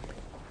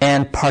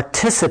 and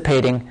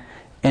participating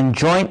in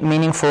joint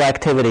meaningful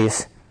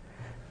activities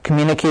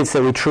communicates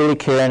that we truly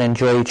care and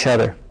enjoy each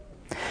other.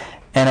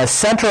 And a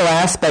central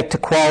aspect to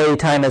quality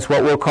time is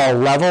what we'll call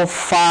level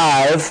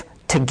 5,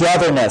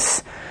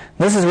 togetherness.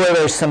 This is where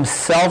there's some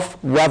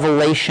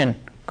self-revelation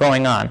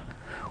going on,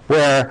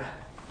 where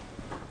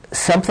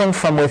something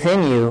from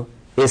within you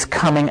is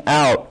coming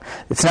out.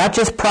 It's not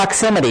just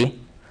proximity,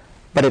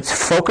 but it's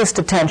focused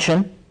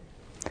attention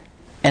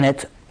and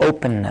it's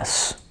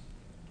openness.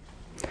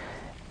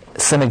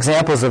 Some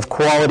examples of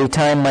quality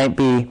time might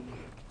be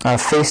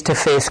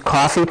face-to-face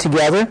coffee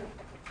together,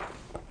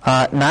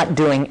 not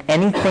doing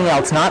anything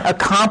else, not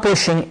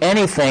accomplishing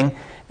anything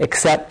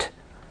except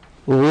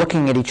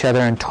looking at each other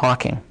and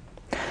talking.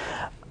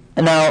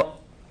 Now,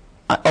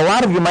 a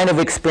lot of you might have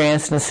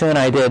experienced, and soon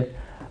I did,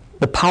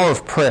 the power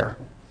of prayer.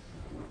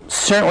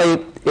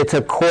 Certainly, it's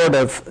a cord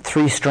of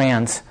 3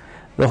 strands.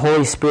 The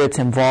Holy Spirit's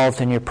involved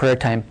in your prayer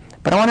time.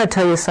 But I want to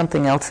tell you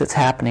something else that's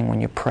happening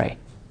when you pray.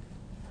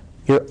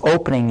 You're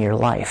opening your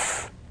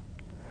life.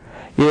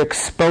 You're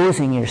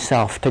exposing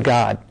yourself to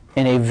God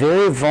in a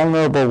very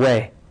vulnerable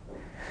way.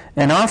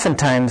 And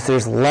oftentimes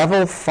there's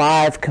level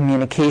 5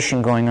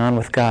 communication going on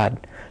with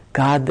God.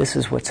 God, this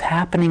is what's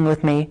happening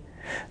with me.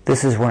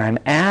 This is where I'm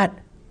at.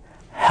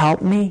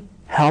 Help me.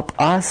 Help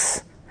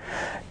us.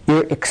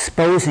 You're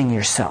exposing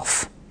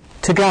yourself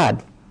to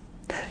God.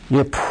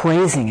 You're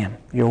praising Him.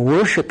 You're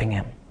worshiping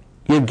Him.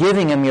 You're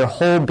giving Him your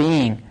whole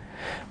being.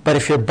 But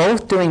if you're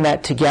both doing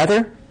that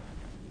together,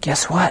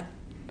 guess what?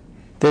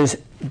 There's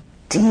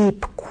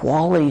deep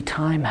quality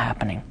time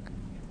happening.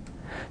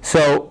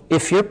 So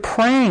if you're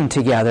praying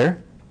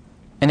together,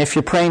 and if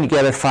you're praying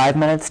together 5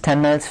 minutes,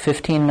 10 minutes,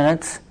 15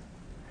 minutes,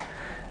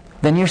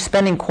 then you're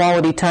spending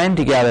quality time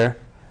together,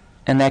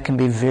 and that can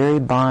be very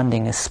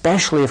bonding,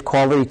 especially if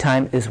quality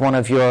time is one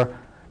of your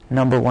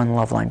number one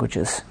love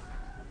languages.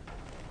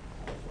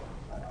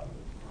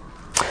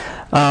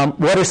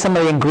 What are some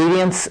of the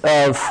ingredients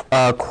of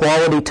a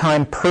quality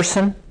time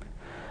person?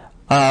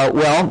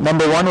 Well,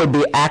 number one would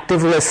be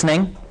active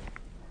listening.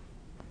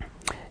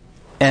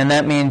 And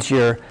that means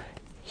you're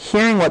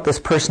hearing what this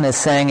person is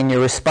saying and you're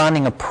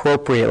responding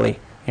appropriately.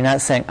 You're not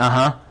saying,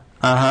 uh-huh,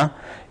 uh-huh.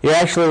 You're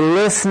actually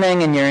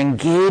listening and you're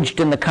engaged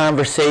in the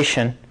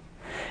conversation.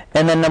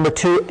 And then number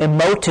two,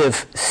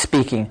 emotive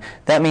speaking.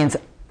 That means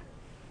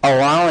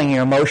allowing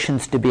your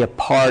emotions to be a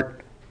part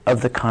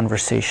of the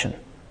conversation.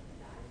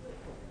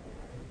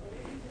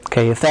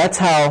 Okay, if that's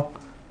how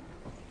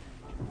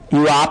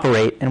you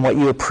operate and what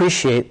you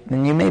appreciate,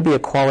 then you may be a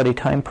quality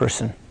time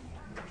person.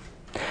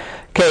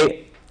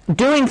 Okay,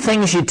 doing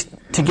things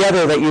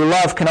together that you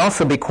love can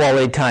also be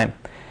quality time.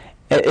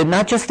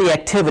 Not just the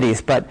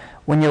activities, but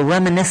when you're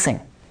reminiscing,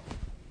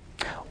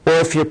 or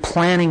if you're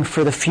planning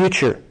for the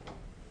future.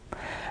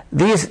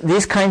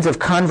 These kinds of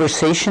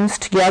conversations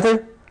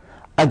together,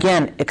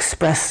 again,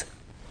 express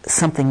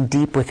something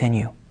deep within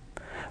you.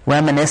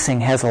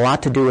 Reminiscing has a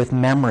lot to do with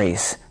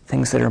memories,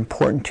 things that are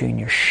important to you, and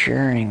you're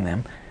sharing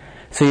them.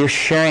 So you're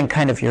sharing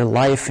kind of your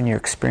life and your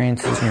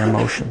experiences and your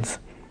emotions.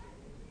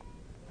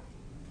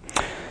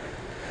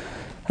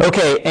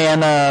 Okay,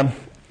 and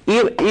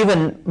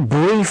even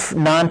brief,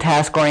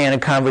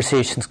 non-task-oriented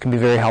conversations can be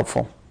very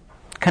helpful.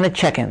 Kind of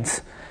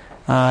check-ins.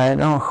 I don't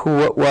know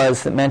who it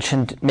was that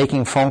mentioned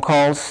making phone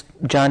calls.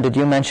 John, did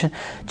you mention?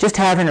 Just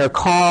having her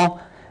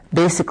call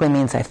basically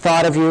means I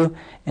thought of you,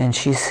 and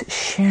she's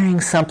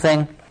sharing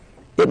something.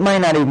 It might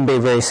not even be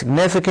very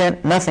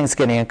significant. Nothing's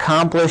getting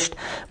accomplished,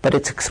 but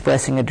it's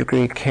expressing a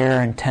degree of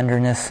care and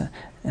tenderness, and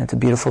it's a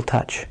beautiful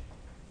touch.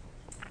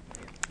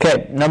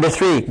 Okay, number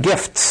 3,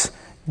 gifts.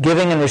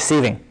 Giving and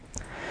receiving.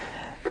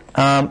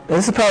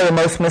 This is probably the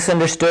most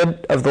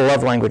misunderstood of the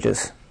love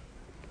languages.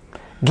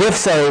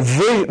 Gifts are a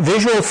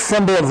visual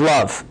symbol of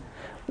love,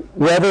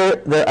 whether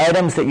they're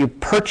items that you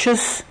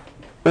purchase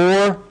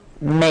or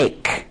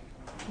make.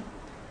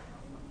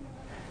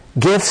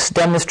 Gifts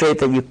demonstrate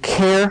that you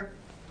care,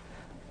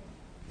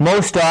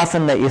 most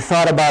often that you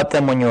thought about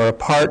them when you were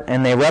apart,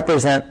 and they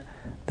represent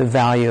the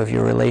value of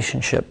your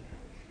relationship.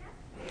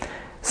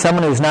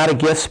 Someone who's not a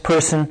gifts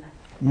person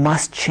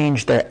must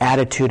change their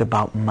attitude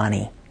about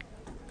money.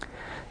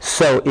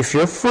 So if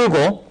you're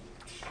frugal,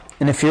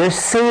 and if you're a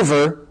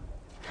saver,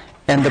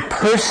 and the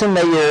person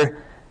that you're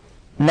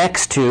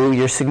next to,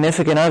 your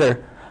significant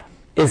other,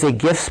 is a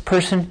gifts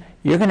person,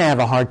 you're going to have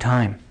a hard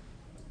time.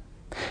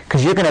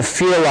 Because you're going to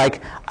feel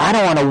like, I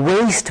don't want to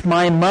waste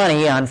my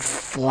money on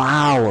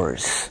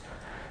flowers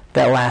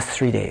that last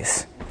 3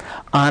 days.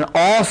 On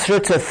all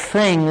sorts of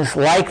things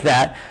like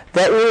that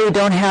really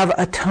don't have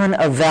a ton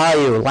of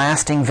value,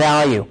 lasting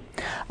value.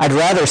 I'd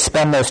rather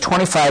spend those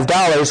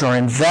 $25 or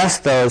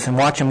invest those and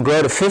watch them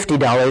grow to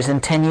 $50 in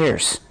 10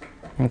 years.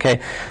 Okay?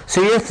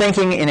 So you're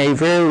thinking in a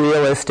very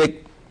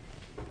realistic,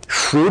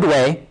 shrewd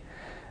way,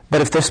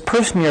 but if this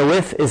person you're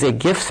with is a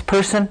gifts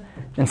person,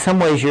 in some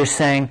ways you're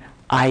saying,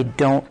 I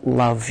don't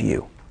love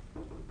you.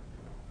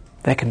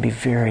 That can be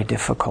very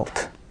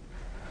difficult.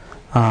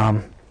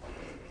 Someone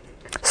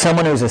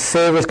who's a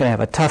saver is going to have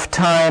a tough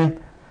time.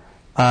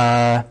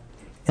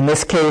 In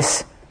this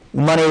case,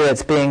 money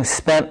that's being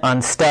spent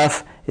on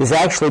stuff is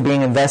actually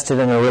being invested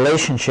in a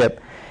relationship,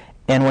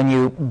 and when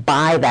you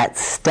buy that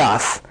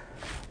stuff,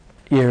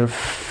 you're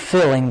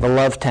filling the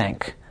love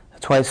tank.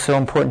 That's why it's so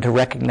important to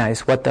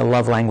recognize what the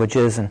love language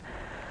is. And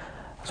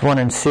I was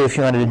wondering, Sue, if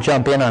you wanted to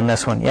jump in on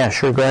this one. Yeah,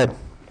 sure, go ahead.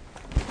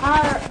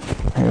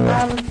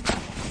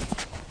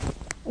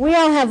 We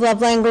all have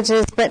love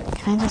languages, but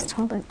can I just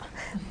hold it?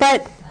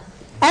 But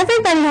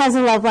everybody has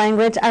a love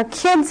language. Our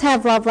kids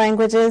have love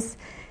languages,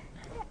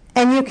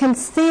 and you can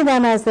see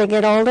them as they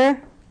get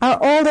older. Our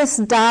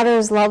oldest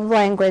daughter's love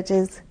language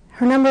is,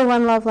 her number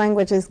one love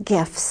language is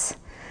gifts.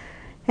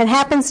 It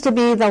happens to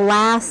be the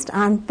last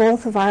on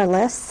both of our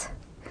lists.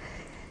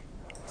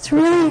 It's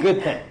really a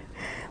good thing.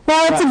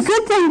 Well, it's a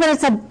good thing, but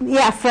it's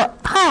for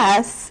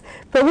us.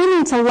 But we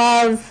need to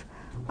love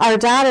our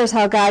daughters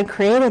how God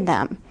created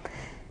them.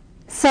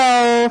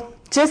 So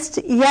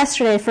just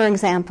yesterday, for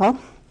example,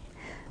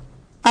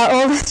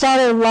 our oldest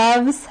daughter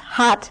loves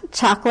hot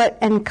chocolate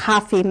and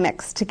coffee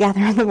mixed together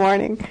in the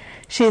morning.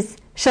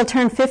 She'll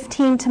turn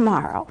 15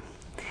 tomorrow.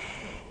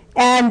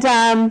 And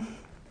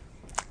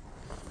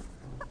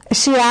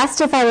she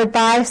asked if I would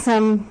buy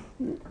some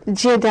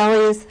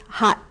Ghirardelli's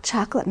hot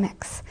chocolate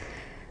mix.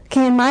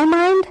 Okay, in my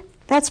mind,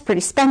 that's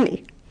pretty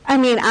spendy. I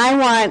mean, I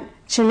want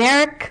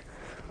generic,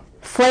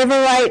 Flavor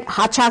Light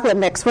hot chocolate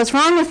mix. What's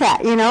wrong with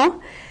that, you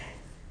know?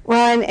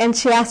 Well, and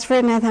she asked for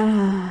it, and I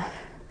thought,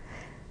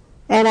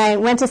 And I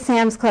went to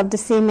Sam's Club to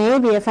see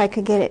maybe if I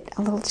could get it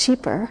a little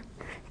cheaper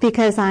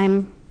because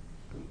I'm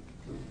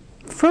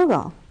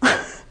frugal.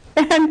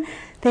 And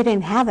they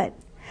didn't have it.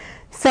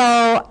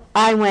 So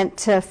I went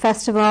to a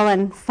festival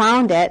and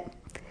found it.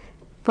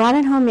 brought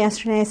it home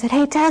yesterday. I said,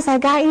 "Hey, Tess, I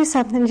got you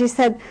something." She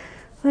said,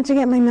 "What'd you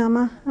get me,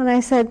 Mama?" And I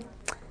said,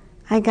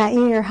 "I got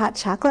you your hot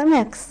chocolate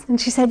mix." And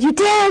she said, "You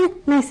did?"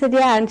 And I said,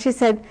 "Yeah." And she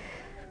said,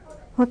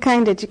 "What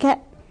kind did you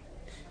get?"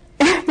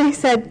 And I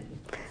said,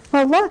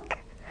 "Well, look."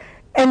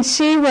 And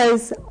she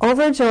was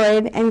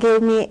overjoyed and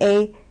gave me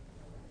a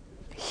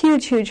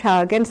huge, huge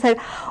hug and said,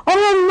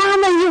 "Oh,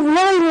 Mama, you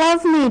really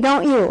love me,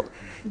 don't you?"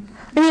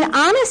 I mean,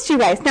 honest, you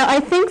guys. Now, I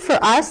think for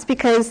us,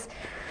 because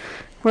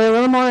we're a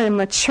little more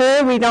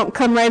mature, we don't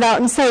come right out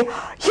and say,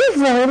 "You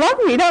really love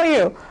me, don't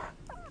you?"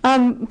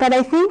 But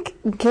I think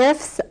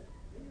gifts,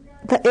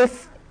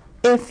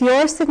 if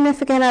your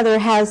significant other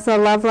has the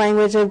love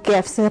language of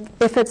gifts,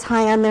 if it's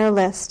high on their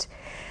list,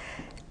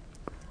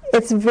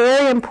 it's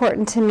very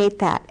important to meet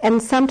that.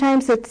 And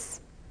sometimes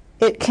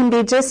it can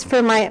be just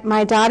for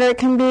my daughter, it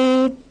can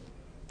be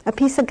a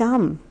piece of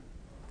gum.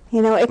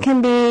 It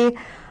can be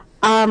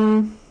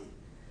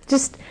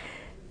just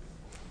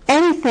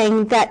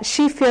anything that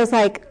she feels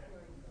like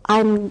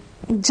I'm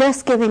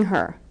just giving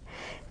her.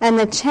 And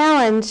the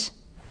challenge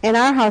in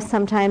our house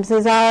sometimes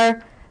is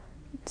our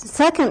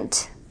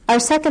second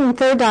and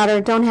third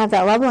daughter don't have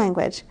that love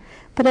language.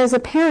 But as a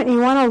parent,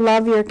 you want to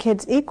love your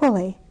kids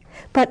equally.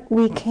 But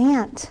we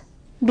can't,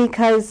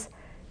 because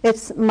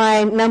it's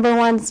my number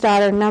one's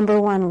daughter, number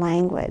one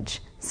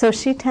language. So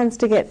she tends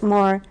to get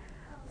more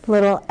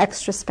little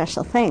extra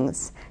special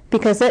things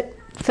because it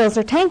fills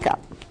her tank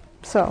up.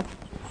 So.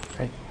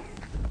 Great.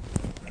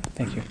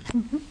 Thank you.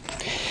 Mm-hmm.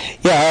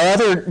 Yeah, our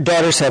other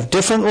daughters have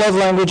different love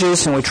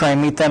languages, and we try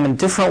and meet them in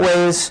different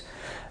ways,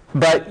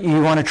 but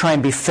you want to try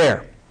and be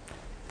fair.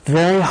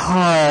 Very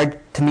hard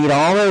to meet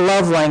all their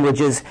love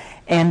languages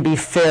and be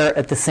fair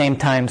at the same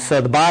time. So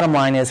the bottom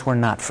line is we're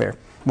not fair.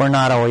 We're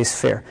not always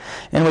fair.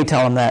 And we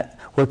tell them that.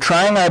 We're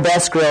trying our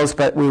best, girls,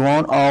 but we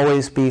won't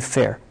always be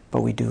fair.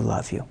 But we do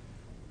love you.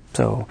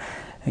 So,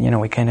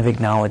 we kind of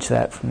acknowledge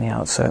that from the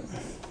outset.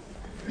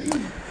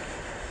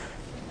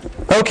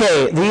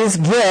 Okay, these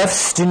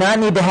gifts do not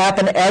need to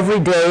happen every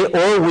day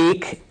or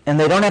week, and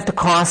they don't have to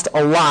cost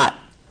a lot,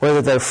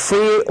 whether they're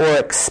free or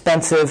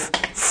expensive,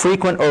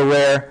 frequent or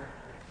rare.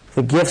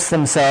 The gifts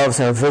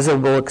themselves are a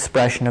visible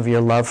expression of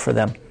your love for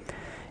them.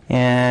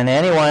 And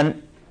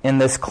anyone in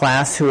this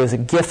class who is a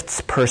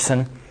gifts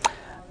person,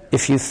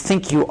 if you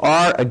think you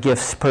are a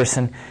gifts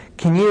person,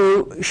 can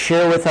you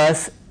share with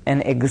us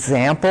an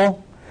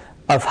example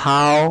of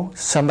how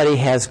somebody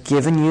has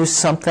given you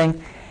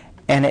something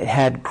and it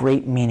had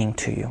great meaning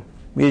to you?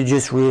 You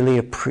just really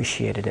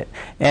appreciated it.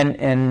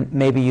 And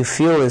maybe you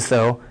feel as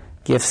though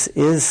gifts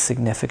is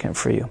significant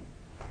for you.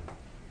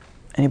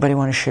 Anybody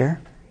want to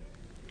share?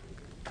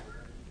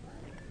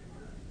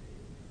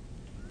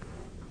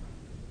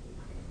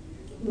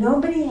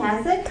 Nobody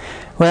has it?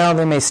 Well,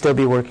 they may still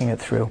be working it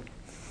through.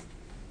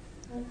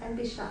 I'd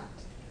be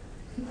shocked.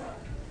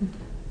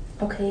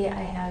 Okay,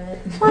 I have it.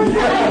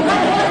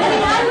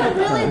 I would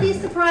really be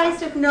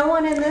surprised if no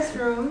one in this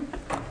room.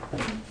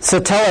 So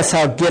tell us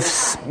how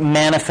gifts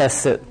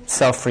manifests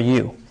itself for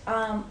you.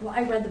 Well,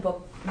 I read the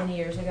book many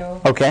years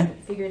ago. Okay.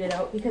 Figured it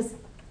out because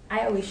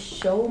I always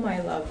show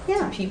my love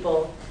to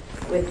people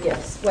with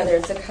gifts, whether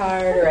it's a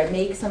card or I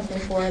make something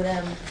for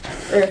them,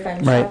 or if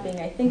I'm shopping,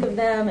 I think of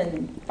them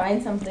and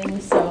find something.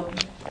 So,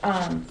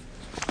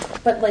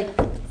 but like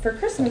for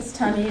Christmas,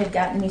 Tommy had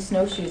gotten me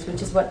snowshoes,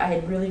 which is what I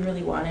had really,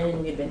 really wanted,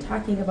 and we'd been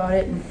talking about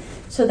it, and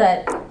so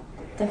that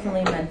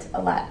definitely meant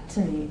a lot to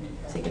me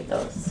to get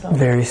those. So.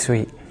 Very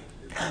sweet.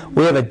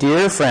 We have a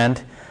dear friend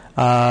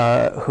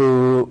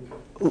who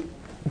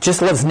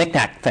just loves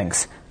knick-knack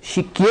things.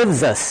 She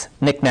gives us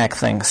knick-knack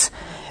things.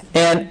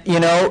 And,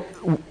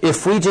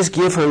 if we just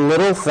give her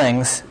little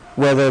things,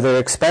 whether they're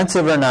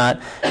expensive or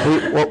not,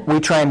 we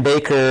try and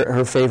bake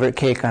her favorite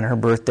cake on her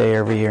birthday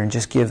every year and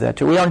just give that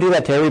to her. We don't do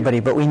that to everybody,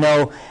 but we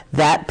know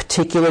that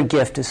particular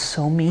gift is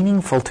so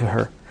meaningful to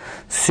her.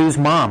 Sue's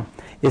mom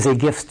is a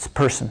gifts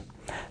person.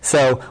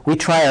 So we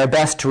try our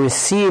best to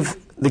receive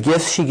the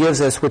gifts she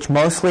gives us, which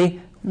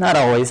mostly, not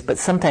always, but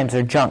sometimes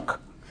are junk.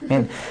 I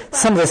mean,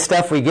 some of the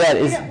stuff we get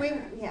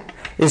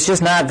is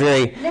just not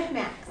very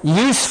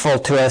useful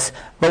to us,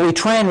 but we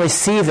try and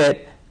receive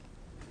it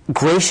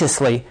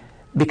graciously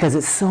because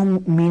it's so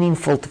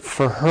meaningful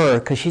for her,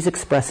 because she's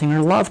expressing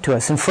her love to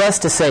us. And for us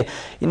to say,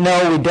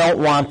 no, we don't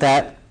want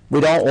that, we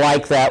don't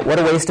like that, what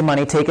a waste of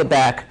money, take it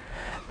back,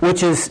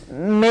 which is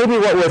maybe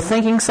what we're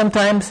thinking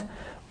sometimes,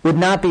 would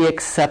not be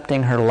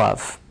accepting her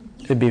love.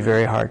 It would be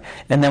very hard.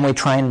 And then we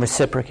try and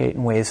reciprocate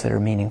in ways that are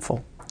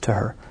meaningful to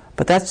her.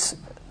 But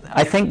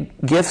I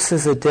think gifts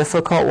is a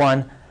difficult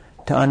one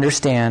to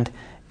understand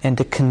and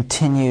to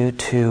continue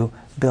to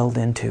build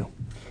into.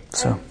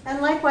 So.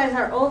 And likewise,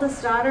 our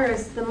oldest daughter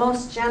is the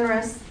most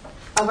generous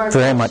of our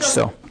very much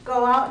so.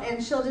 Go out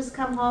and she'll just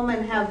come home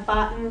and have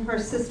bought her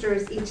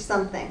sisters each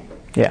something.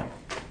 Yeah.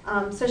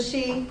 So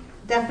she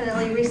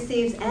definitely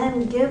receives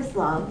and gives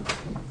love.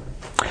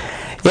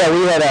 Yeah,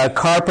 we had a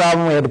car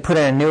problem. We had to put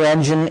in a new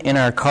engine in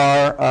our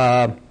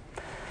car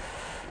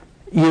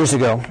years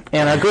ago.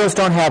 And our girls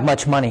don't have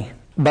much money.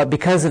 But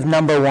because of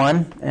number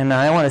one, and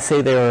I want to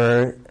say they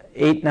were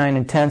 8, 9,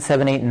 and 10,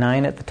 7, 8, and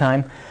 9 at the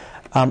time.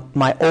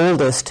 My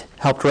oldest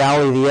helped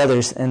rally the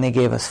others, and they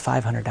gave us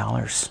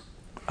 $500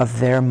 of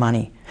their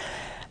money.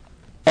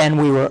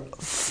 And we were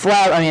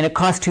it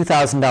cost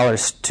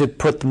 $2,000 to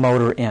put the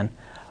motor in.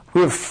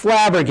 We were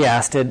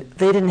flabbergasted.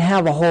 They didn't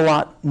have a whole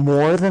lot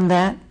more than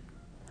that,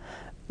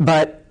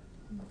 but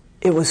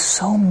it was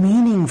so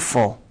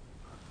meaningful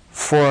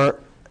for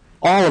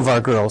all of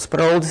our girls, but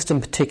our oldest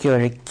in particular,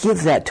 to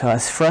give that to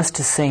us. For us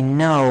to say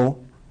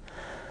no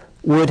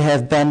would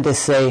have been to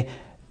say,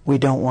 we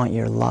don't want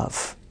your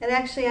love. And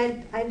actually,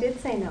 I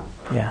did say no.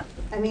 Yeah.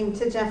 I mean,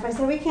 to Jeff, I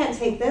said, we can't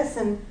take this.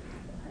 And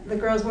the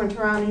girls weren't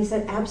around. And he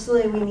said,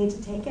 absolutely, we need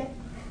to take it.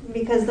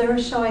 Because they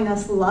were showing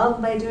us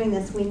love by doing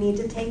this. We need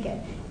to take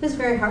it. It was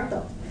very hard,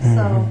 though.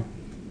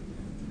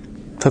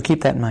 So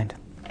keep that in mind.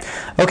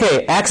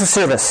 Okay, acts of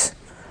service.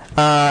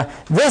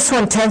 This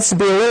one tends to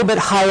be a little bit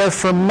higher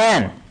for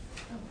men.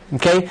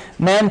 Okay,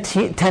 men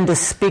tend to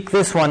speak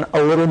this one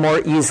a little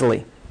more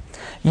easily.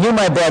 You,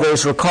 my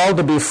brothers, were called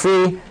to be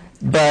free,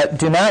 but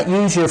do not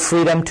use your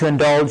freedom to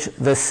indulge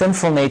the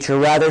sinful nature.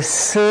 Rather,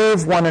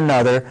 serve one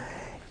another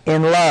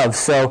in love.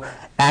 So,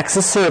 acts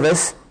of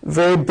service,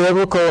 very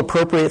biblical,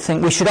 appropriate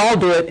thing. We should all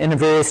do it in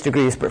various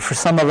degrees, but for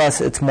some of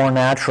us, it's more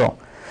natural.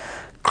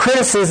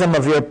 Criticism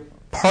of your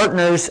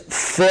partner's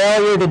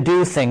failure to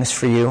do things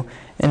for you,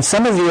 and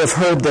some of you have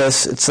heard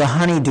this, it's the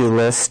honey-do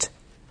list,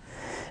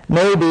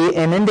 may be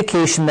an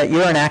indication that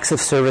you're an acts of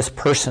service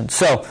person.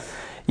 So,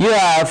 you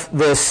have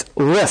this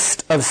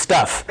list of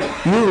stuff.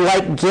 You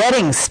like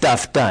getting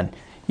stuff done.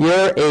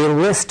 You're a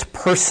list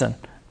person,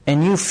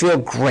 and you feel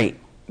great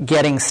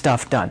getting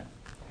stuff done.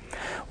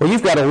 Well,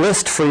 you've got a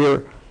list for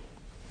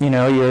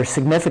your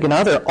significant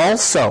other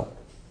also.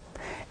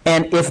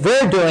 And if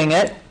they're doing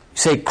it, you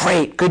say,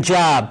 great, good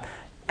job.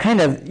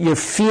 You're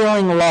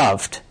feeling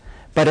loved.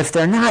 But if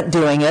they're not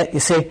doing it, you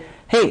say,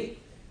 hey,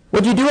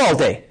 what'd you do all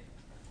day?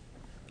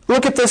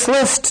 Look at this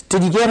list.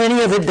 Did you get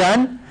any of it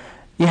done?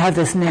 You have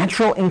this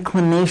natural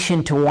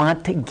inclination to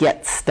want to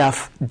get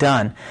stuff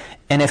done.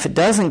 And if it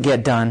doesn't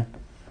get done,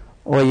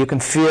 well, you can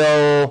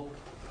feel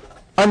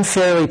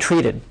unfairly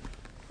treated,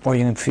 or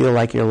you can feel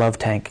like your love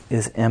tank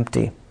is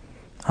empty.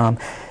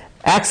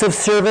 Acts of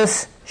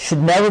service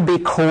should never be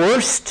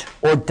coerced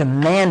or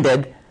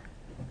demanded.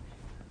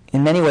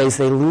 In many ways,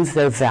 they lose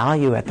their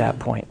value at that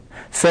point.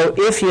 So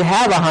if you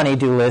have a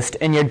honey-do list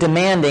and you're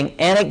demanding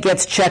and it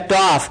gets checked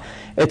off,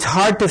 it's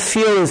hard to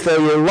feel as though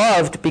you're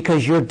loved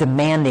because you're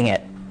demanding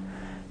it.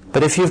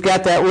 But if you've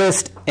got that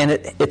list and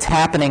it's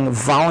happening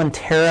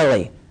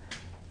voluntarily,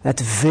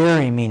 that's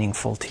very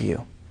meaningful to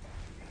you.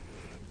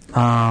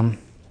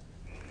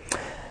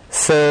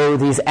 So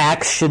these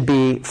acts should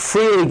be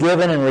freely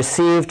given and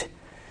received,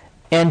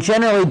 and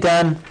generally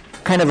done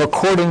kind of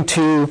according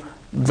to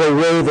the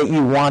way that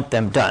you want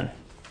them done.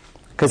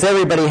 Because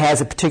everybody has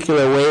a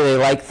particular way they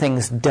like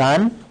things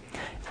done,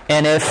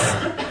 and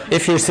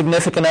if your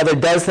significant other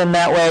does them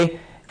that way,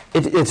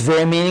 it's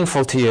very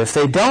meaningful to you. If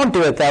they don't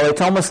do it that way,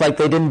 it's almost like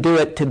they didn't do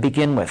it to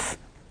begin with.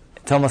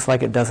 It's almost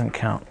like it doesn't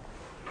count.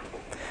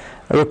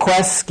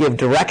 Requests give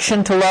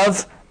direction to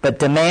love, but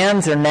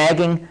demands or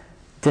nagging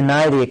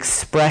deny the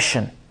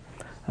expression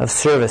of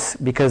service,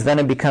 because then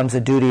it becomes a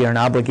duty or an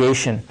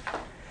obligation,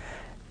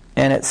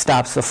 and it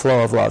stops the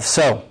flow of love.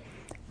 So,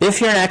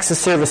 if you're an acts of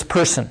service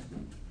person,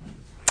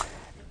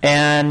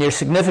 and your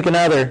significant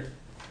other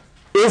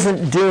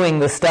isn't doing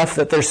the stuff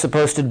that they're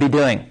supposed to be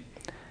doing,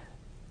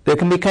 there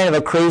can be kind of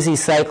a crazy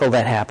cycle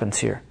that happens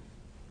here.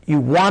 You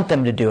want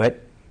them to do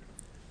it.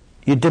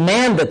 You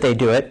demand that they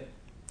do it.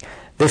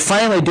 They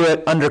finally do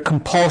it under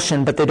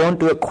compulsion, but they don't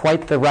do it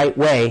quite the right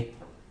way,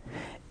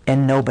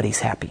 and nobody's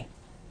happy.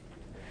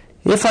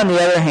 If, on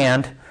the other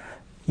hand,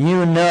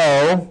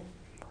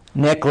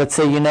 Nick, let's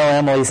say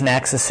Emily's an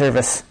acts of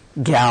service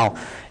gal,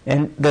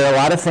 and there are a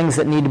lot of things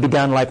that need to be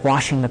done, like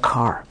washing the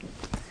car.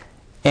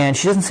 And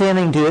she doesn't say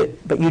anything to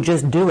it, but you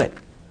just do it.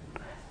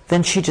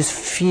 Then she just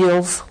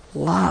feels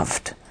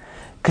loved.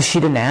 Because she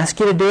didn't ask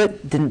you to do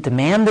it, didn't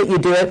demand that you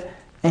do it,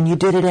 and you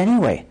did it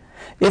anyway.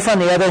 If, on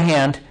the other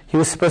hand, he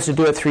was supposed to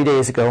do it 3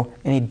 days ago,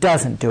 and he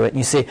doesn't do it, and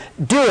you say,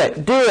 do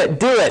it, do it,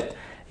 do it,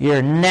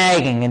 you're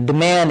nagging and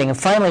demanding, and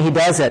finally he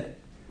does it,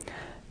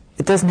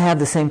 it doesn't have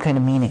the same kind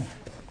of meaning,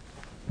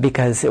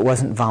 because it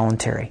wasn't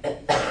voluntary.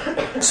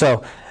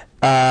 So,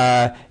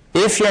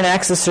 if you're an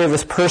acts of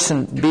service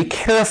person, be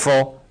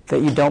careful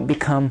that you don't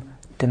become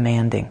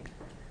demanding.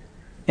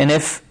 And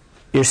if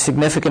your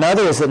significant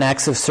other is an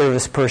acts of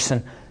service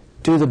person,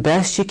 do the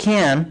best you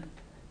can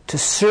to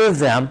serve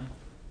them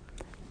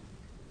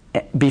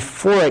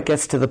before it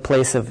gets to the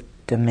place of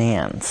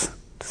demands.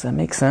 Does that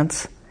make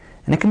sense?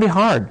 And it can be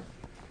hard.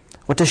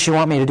 What does she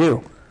want me to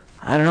do?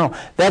 I don't know.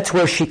 That's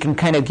where she can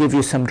kind of give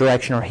you some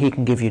direction, or he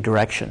can give you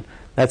direction.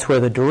 That's where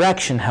the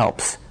direction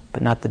helps,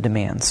 but not the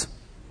demands.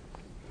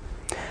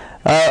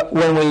 What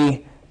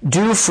we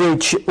do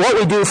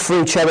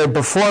for each other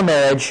before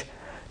marriage,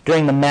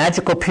 during the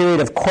magical period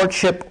of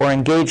courtship or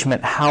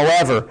engagement,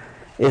 however,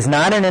 is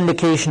not an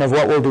indication of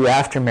what we'll do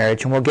after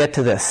marriage, and we'll get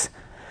to this.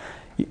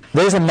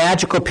 There's a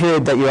magical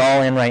period that you're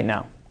all in right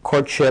now.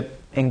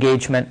 courtship,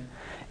 engagement,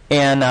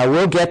 and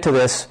we'll get to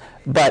this,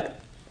 but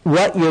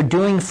what you're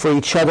doing for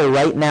each other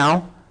right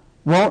now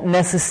won't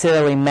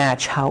necessarily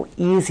match how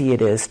easy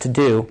it is to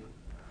do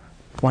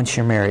once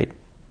you're married.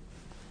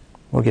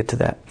 We'll get to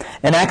that.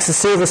 An acts of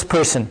service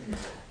person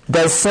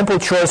does simple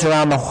chores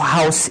around the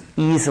house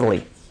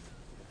easily,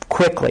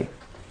 quickly.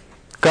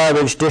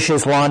 Garbage,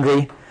 dishes,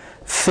 laundry,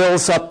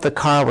 fills up the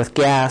car with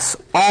gas,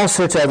 all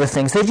sorts of other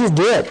things. They just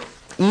do it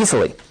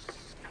easily.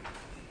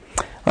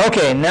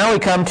 Okay, now we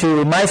come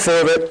to my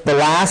favorite, the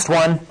last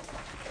one,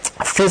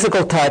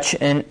 physical touch.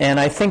 And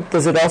I think,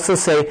 does it also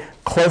say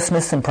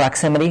closeness and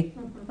proximity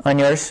on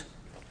yours?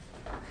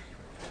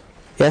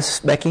 Yes,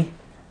 Becky?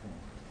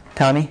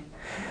 Tommy?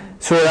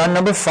 So we're on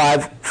number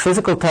 5,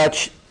 physical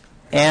touch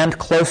and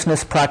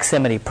closeness,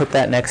 proximity. Put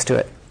that next to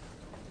it.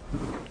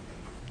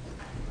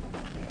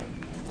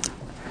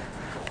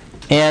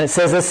 And it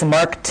says this in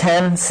Mark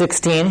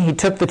 10:16. He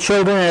took the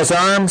children in his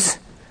arms,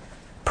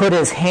 put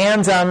his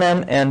hands on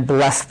them, and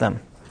blessed them.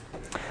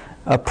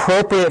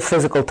 Appropriate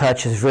physical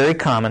touch is very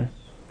common,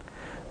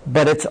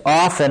 but it's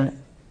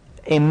often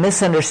a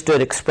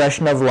misunderstood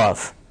expression of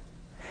love.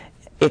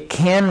 It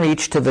can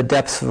reach to the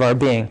depths of our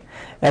being.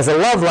 As a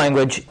love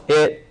language,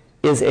 it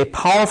is a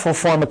powerful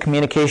form of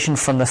communication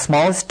from the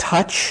smallest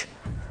touch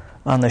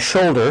on the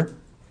shoulder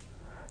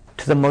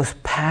to the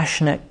most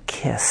passionate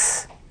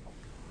kiss.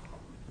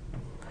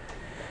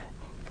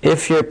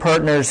 If your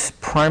partner's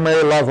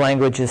primary love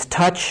language is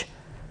touch,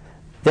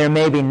 there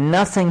may be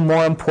nothing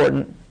more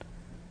important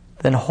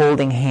than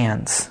holding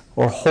hands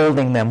or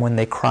holding them when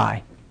they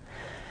cry.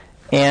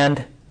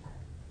 And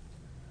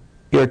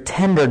your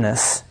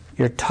tenderness,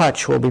 your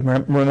touch will be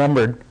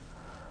remembered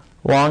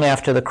long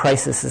after the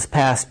crisis is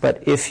past.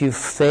 But if you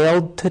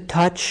failed to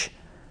touch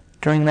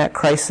during that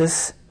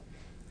crisis,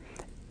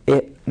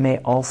 it may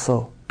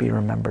also be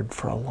remembered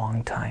for a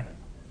long time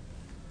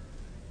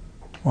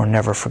or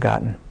never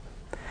forgotten.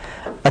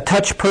 A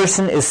touch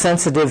person is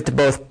sensitive to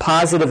both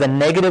positive and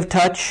negative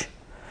touch.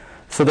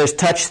 So there's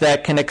touch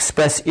that can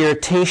express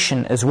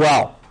irritation as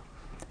well.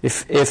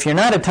 If you're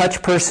not a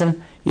touch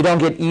person, you don't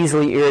get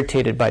easily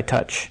irritated by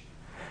touch.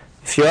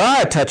 If you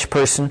are a touch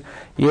person,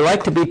 you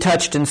like to be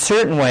touched in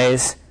certain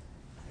ways,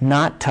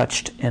 not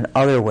touched in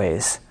other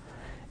ways.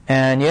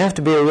 And you have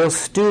to be a real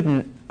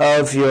student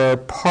of your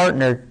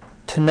partner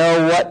to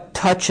know what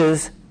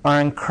touches are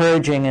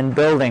encouraging and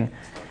building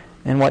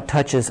and what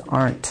touches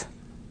aren't.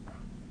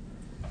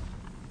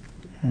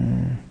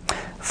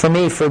 For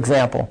me, for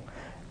example,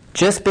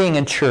 just being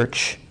in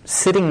church,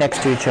 sitting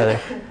next to each other,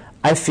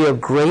 I feel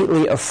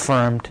greatly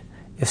affirmed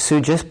if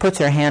Sue just puts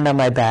her hand on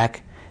my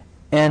back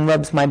and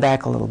rubs my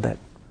back a little bit.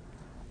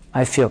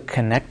 I feel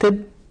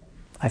connected,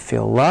 I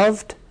feel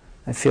loved,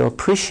 I feel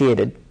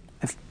appreciated,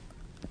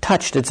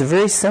 touched. It's a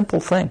very simple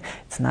thing.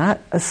 It's not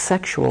a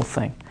sexual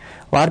thing.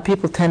 A lot of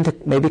people tend to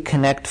maybe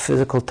connect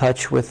physical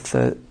touch with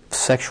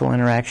sexual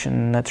interaction,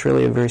 and that's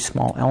really a very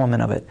small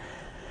element of it.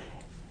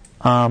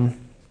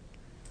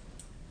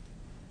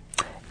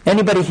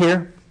 Anybody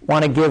here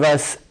want to give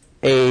us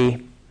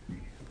an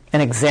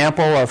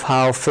example of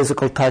how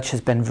physical touch has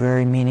been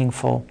very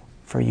meaningful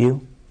for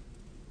you?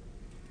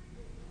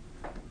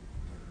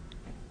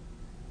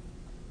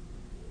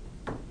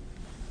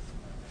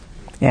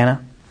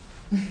 Anna?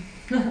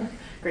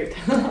 Great.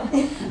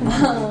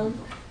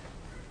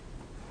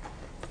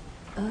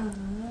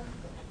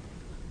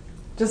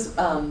 Just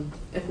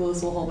if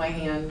Lewis will hold my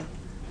hand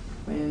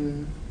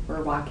when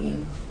we're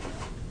walking.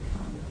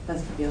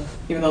 That's the deal.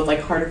 Even though it's like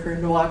harder for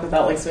him to walk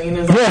without like swinging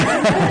his arm.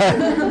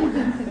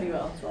 Pretty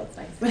well, so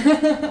that's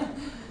nice.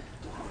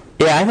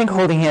 Yeah, I think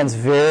holding hands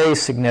very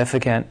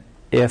significant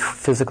if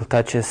physical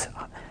touch is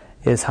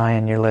high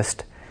on your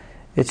list.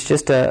 It's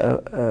just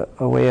a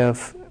way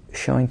of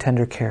showing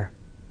tender care,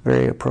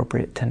 very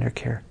appropriate tender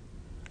care.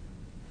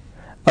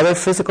 Other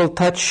physical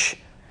touch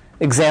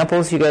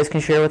examples you guys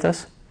can share with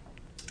us?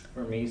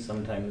 For me,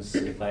 sometimes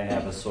if I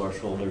have a sore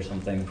shoulder or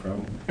something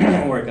from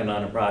working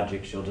on a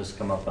project, she'll just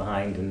come up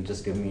behind and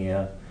just give me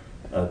a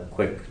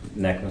quick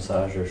neck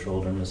massage or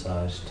shoulder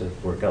massage to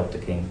work out the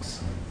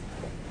kinks.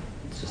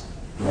 It's just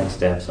nice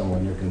to have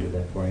someone who can do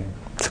that for you.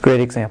 It's a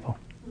great example.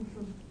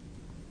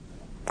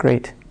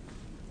 Great.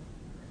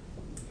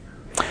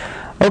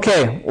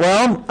 Okay,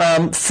 well,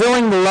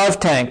 filling the love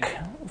tank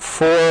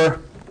for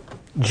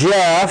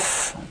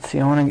Jeff. Let's see,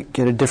 I want to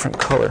get a different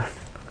color.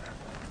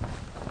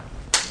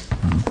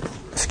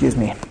 Excuse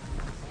me.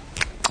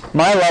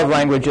 My love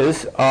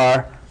languages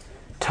are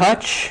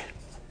touch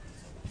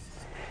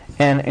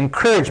and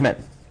encouragement,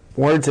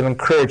 words of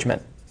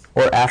encouragement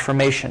or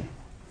affirmation.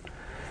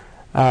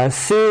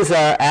 Sue's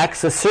are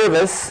acts of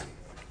service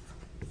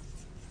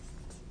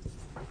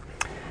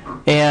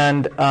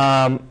and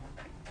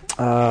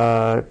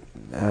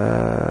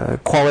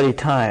quality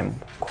time.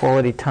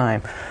 Quality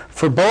time.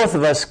 For both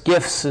of us,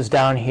 gifts is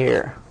down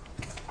here,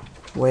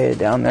 way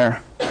down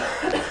there.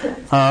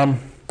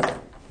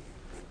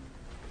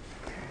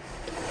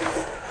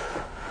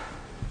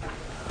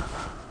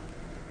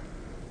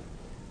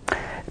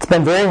 It's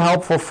been very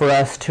helpful for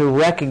us to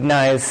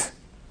recognize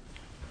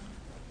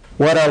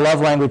what our love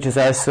languages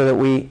are so that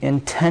we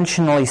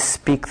intentionally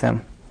speak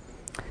them.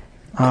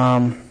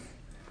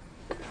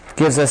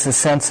 Gives us a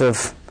sense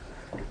of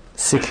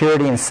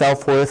security and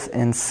self-worth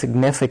and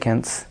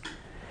significance.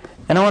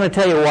 And I want to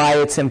tell you why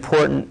it's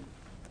important.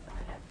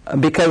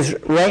 Because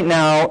right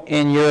now,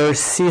 in your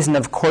season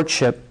of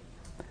courtship,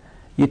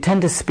 you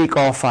tend to speak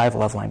all 5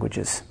 love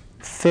languages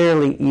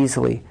fairly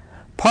easily.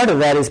 Part of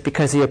that is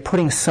because you're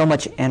putting so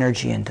much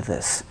energy into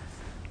this.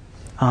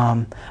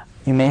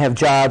 You may have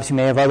jobs, you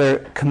may have other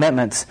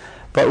commitments,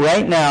 but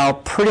right now,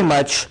 pretty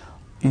much,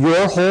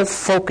 your whole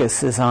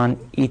focus is on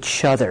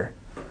each other.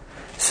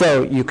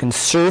 So you can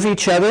serve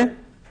each other,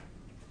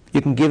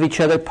 you can give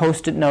each other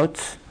Post-it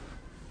notes,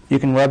 you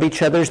can rub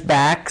each other's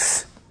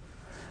backs,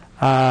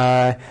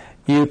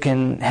 you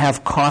can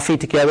have coffee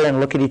together and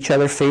look at each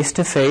other face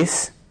to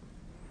face.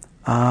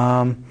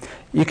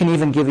 You can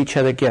even give each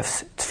other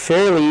gifts. It's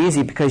fairly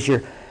easy because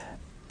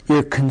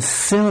you're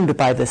consumed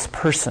by this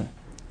person,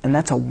 and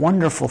that's a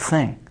wonderful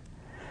thing.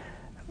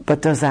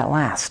 But does that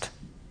last?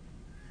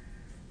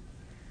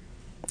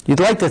 You'd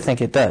like to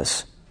think it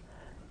does.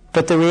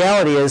 But the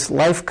reality is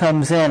life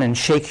comes in and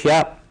shakes you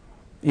up.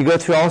 You go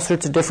through all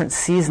sorts of different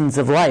seasons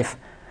of life.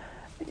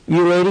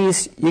 You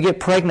ladies, you get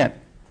pregnant.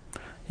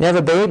 You have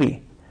a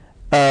baby.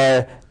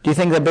 Do you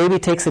think the baby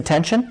takes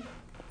attention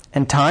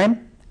and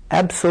time?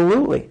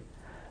 Absolutely.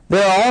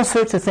 There are all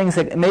sorts of things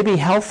that, maybe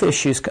health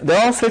issues, there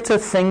are all sorts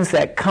of things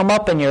that come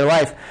up in your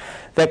life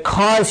that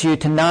cause you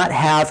to not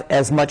have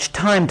as much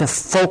time to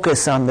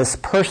focus on this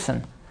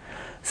person.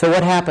 So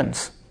what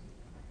happens?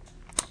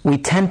 We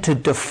tend to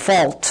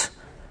default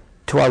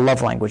to our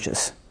love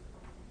languages.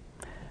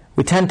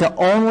 We tend to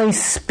only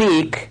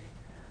speak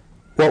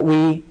what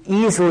we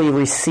easily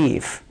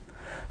receive.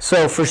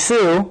 So for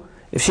Sue,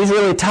 if she's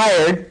really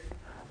tired,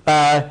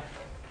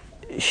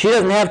 she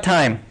doesn't have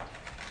time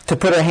to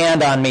put her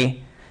hand on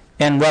me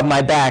and rub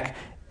my back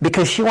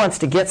because she wants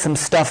to get some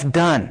stuff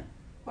done.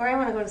 Or I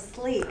want to go to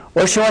sleep.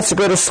 Or she wants to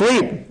go to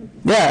sleep.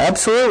 Yeah,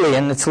 absolutely.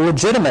 And it's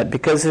legitimate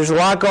because there's a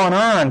lot going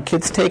on.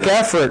 Kids take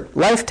effort.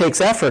 Life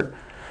takes effort.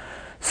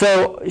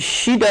 So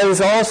she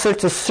does all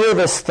sorts of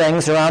service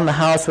things around the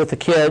house with the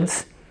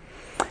kids.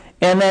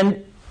 And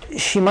then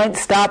she might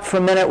stop for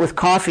a minute with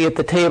coffee at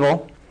the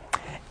table.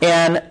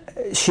 And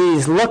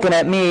she's looking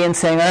at me and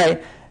saying, all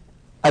right,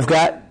 I've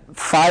got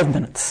 5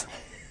 minutes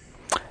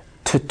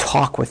to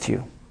talk with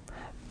you.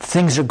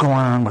 Things are going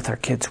on with our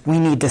kids. We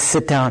need to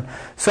sit down.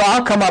 So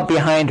I'll come up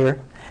behind her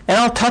and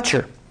I'll touch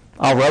her.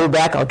 I'll rub her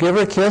back. I'll give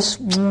her a kiss.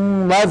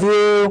 Love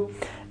you.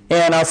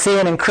 And I'll say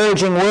an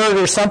encouraging word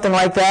or something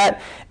like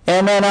that.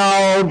 And then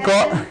I'll go.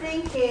 I'm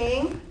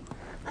thinking,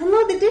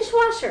 unload the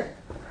dishwasher.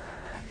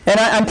 And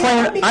I'm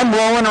playing. I'm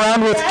rolling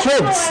around with that's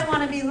kids. That's how I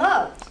want to be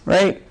loved.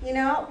 Right. You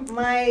know,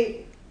 my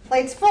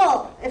plate's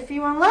full. If you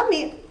want to love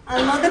me,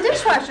 unload the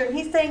dishwasher. And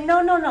he's saying,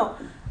 no.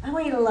 I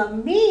want you to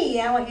love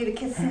me. I want you to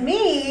kiss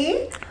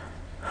me.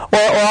 Or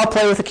I'll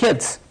play with the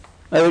kids.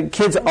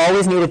 Kids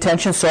always need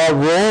attention, so I'll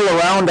roll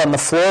around on the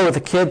floor with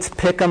the kids,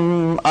 pick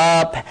them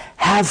up,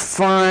 have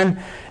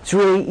fun. It's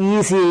really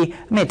easy.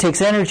 I mean, it takes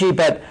energy,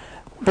 but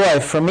boy,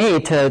 for me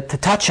to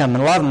touch them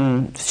and love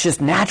them, it's just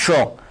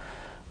natural.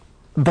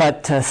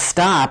 But to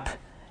stop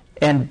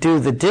and do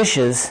the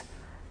dishes,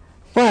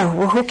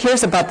 well, who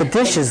cares about the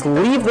dishes?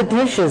 Leave the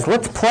dishes.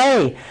 Let's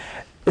play.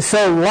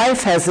 So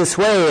life has this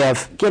way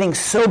of getting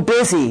so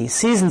busy,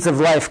 seasons of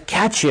life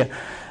catch you,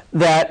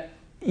 that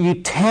you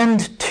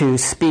tend to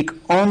speak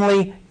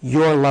only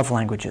your love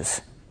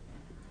languages.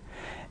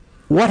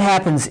 What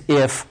happens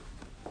if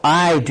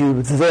I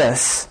do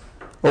this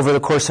over the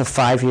course of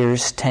 5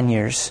 years, 10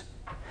 years,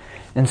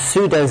 and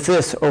Sue does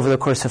this over the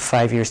course of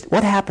 5 years?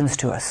 What happens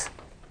to us?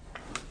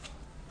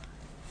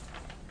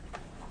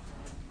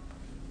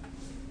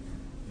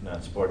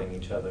 Not supporting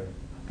each other.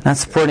 Not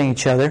supporting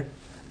each other.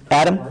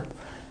 Adam?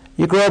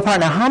 You grow apart.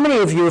 Now, how many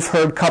of you have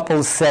heard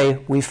couples say,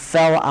 we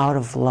fell out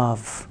of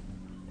love?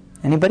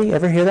 Anybody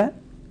ever hear that?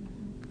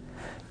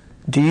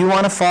 Do you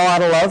want to fall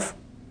out of love?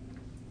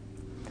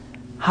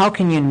 How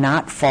can you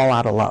not fall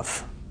out of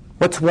love?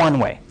 What's one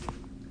way?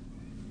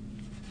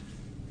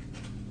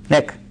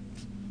 Nick?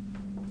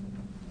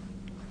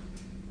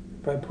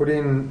 By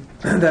putting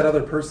that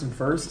other person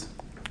first.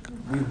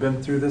 We've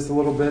been through this a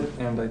little bit,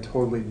 and I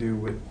totally do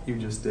what you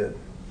just did.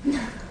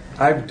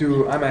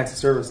 I'm acts of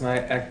service, and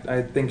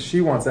I think she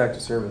wants acts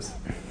of service.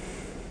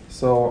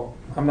 So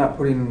I'm not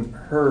putting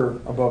her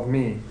above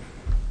me.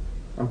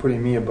 I'm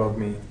putting me above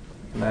me.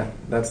 And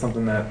that's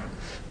something that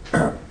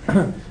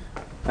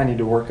I need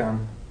to work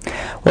on.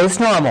 Well, it's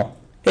normal.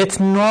 It's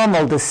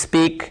normal to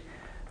speak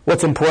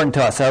what's important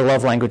to us, our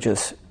love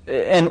languages.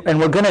 And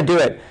we're going to do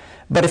it.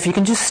 But if you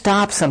can just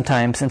stop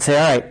sometimes and say,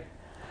 all right,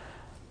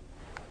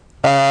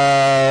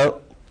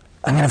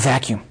 I'm going to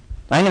vacuum.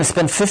 I'm going to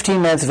spend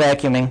 15 minutes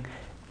vacuuming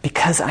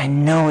because I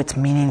know it's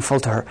meaningful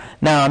to her.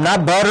 Now, I'm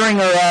not buttering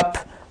her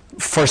up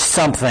for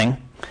something.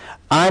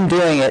 I'm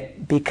doing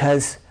it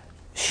because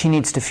she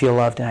needs to feel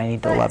loved and I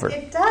need to love her.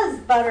 It does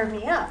butter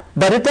me up.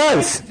 But it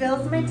does. It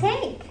fills my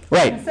tank.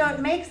 Right. And so it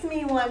makes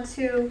me want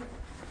to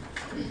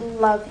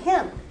love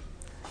him.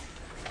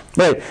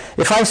 Right.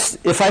 If I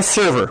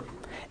serve her,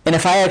 and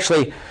if I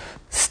actually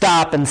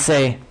stop and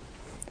say,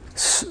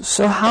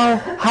 so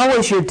how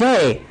was your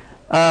day?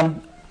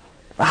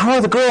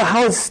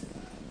 How's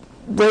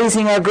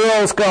raising our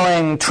girls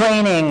going?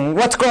 Training?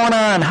 What's going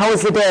on? How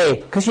was the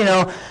day? Because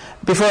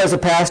before I was a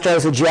pastor, I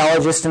was a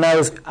geologist, and I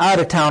was out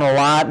of town a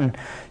lot, and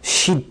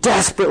she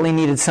desperately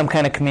needed some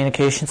kind of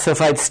communication. So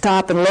if I'd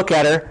stop and look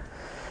at her,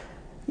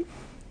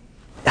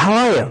 how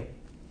are you?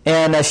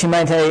 And she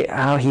might say,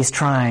 "Oh, he's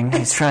trying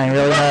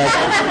really hard."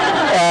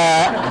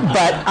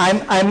 But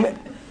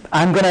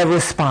I'm going to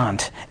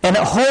respond, and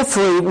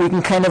hopefully we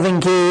can kind of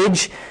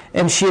engage.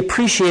 And she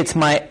appreciates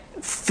my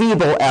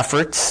feeble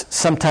efforts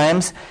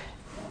sometimes,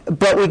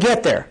 but we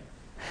get there.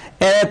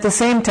 And at the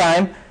same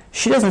time,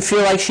 she doesn't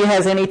feel like she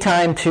has any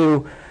time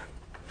to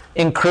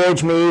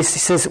encourage me. She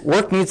says,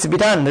 work needs to be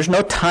done. There's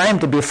no time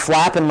to be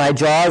flapping my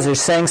jaws or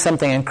saying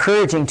something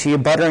encouraging to you,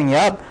 buttering you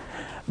up.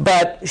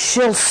 But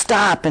she'll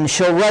stop and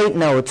she'll write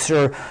notes,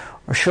 or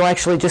she'll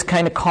actually just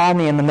kind of call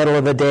me in the middle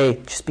of the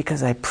day, just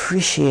because I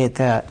appreciate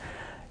that,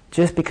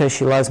 just because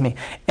she loves me.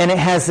 And it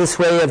has this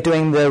way of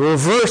doing the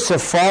reverse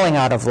of falling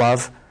out of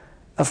love,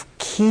 of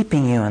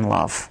keeping you in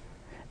love,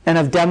 and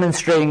of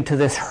demonstrating to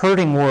this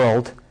hurting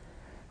world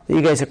that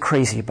you guys are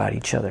crazy about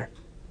each other.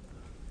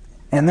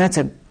 And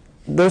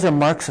those are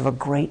marks of a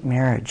great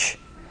marriage.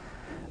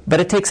 But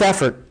it takes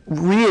effort,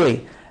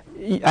 really.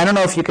 I don't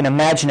know if you can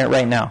imagine it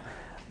right now,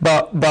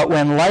 but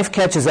when life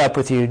catches up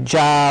with you,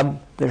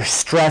 job, there's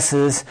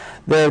stresses,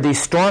 there are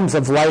these storms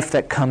of life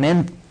that come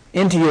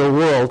into your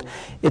world,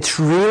 it's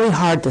really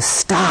hard to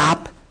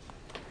stop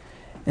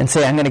and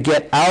say, I'm going to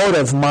get out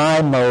of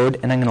my mode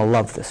and I'm going to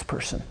love this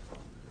person.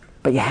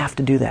 But you have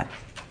to do that.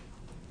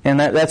 And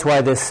that's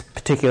why this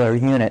particular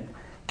unit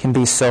can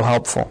be so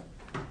helpful.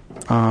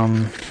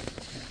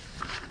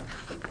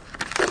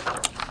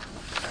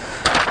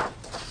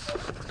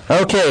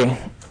 Okay,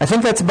 I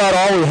think that's about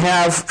all we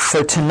have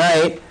for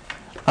tonight.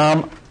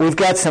 We've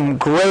got some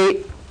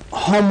great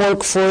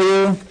homework for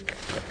you.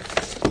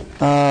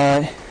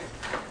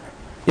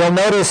 You'll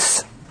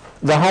notice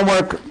the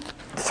homework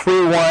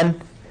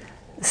 3.1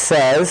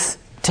 says,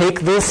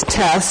 take this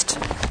test.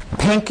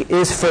 Pink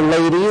is for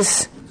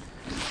ladies.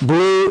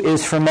 Blue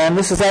is for men.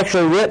 This is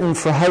actually written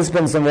for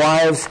husbands and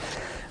wives.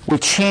 We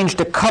changed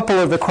a couple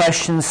of the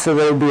questions so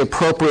they would be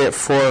appropriate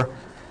for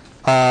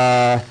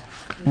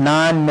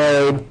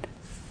non-married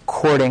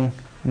courting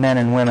men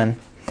and women.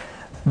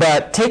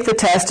 But take the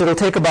test. It'll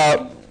take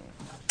about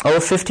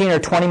 15 or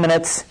 20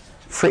 minutes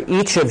for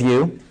each of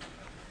you.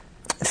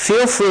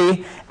 Feel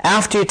free,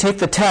 after you take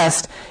the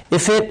test,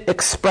 if it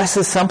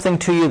expresses something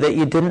to you that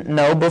you didn't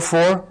know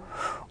before,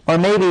 or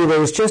maybe there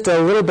was just a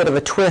little bit of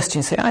a twist,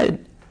 you say,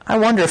 I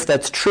wonder if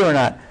that's true or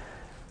not.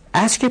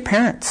 Ask your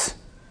parents.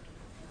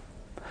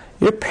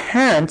 Your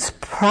parents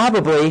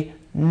probably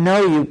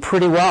know you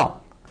pretty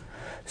well.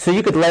 So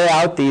you could lay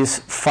out these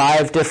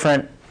 5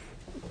 different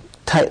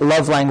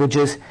love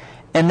languages,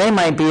 and they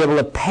might be able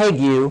to peg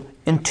you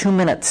in 2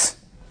 minutes.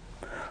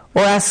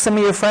 Or ask some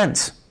of your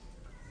friends.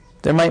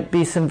 There might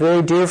be some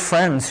very dear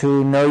friends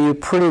who know you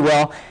pretty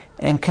well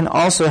and can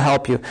also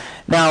help you.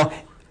 Now,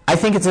 I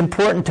think it's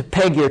important to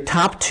peg your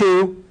top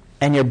 2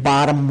 and your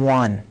bottom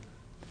 1.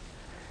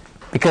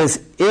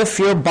 Because if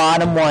your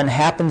bottom 1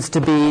 happens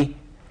to be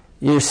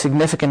your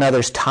significant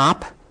other's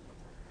top,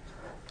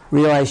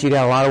 realize you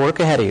got a lot of work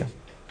ahead of you.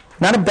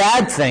 Not a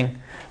bad thing,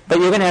 but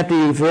you're going to have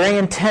to be very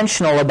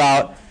intentional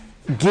about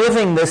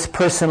giving this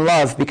person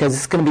love, because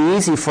it's going to be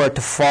easy for it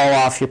to fall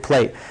off your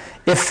plate.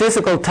 If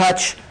physical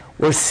touch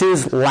were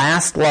Sue's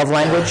last love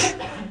language,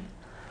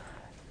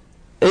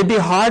 it'd be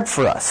hard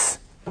for us.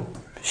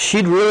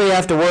 She'd really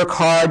have to work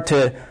hard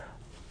to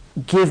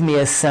give me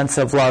a sense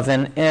of love,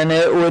 and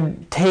it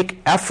would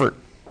take effort,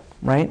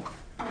 right?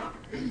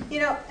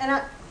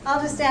 And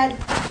I'll just add,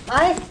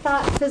 I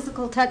thought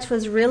physical touch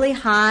was really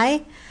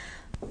high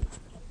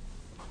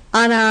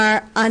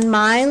on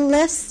my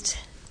list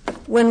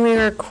when we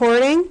were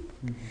courting,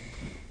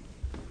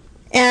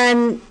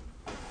 and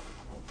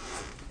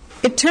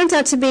it turns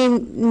out to be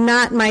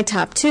not my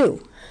top 2.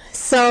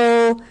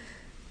 So,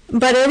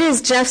 but it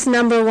is Jeff's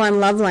number 1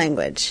 love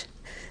language.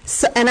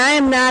 So, and I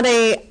am not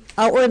a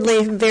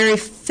outwardly very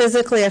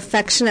physically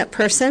affectionate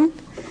person,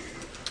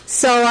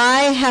 so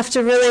I have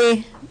to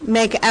really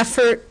make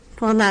effort.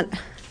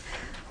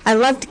 I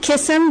love to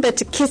kiss him, but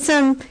to kiss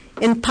him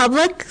in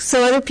public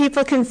so other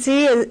people can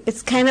see,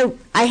 it's kind of,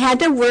 I had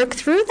to work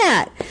through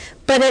that.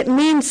 But it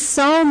means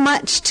so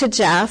much to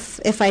Jeff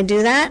if I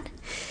do that.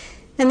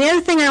 And the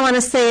other thing I want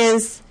to say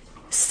is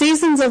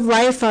seasons of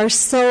life are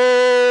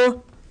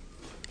so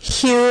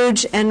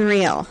huge and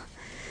real.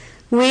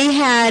 We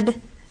had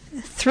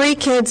 3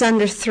 kids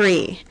under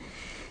 3.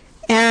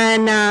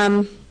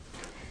 And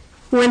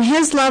when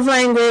his love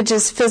language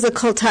is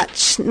physical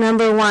touch,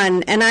 number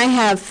 1, and I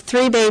have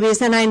 3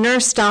 babies, and I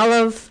nursed all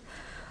of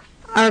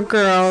our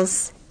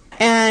girls,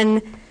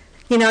 and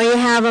you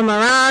have them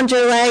around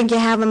your leg, you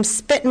have them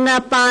spitting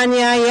up on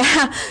you,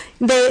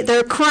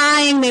 they're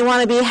crying, they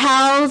want to be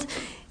held,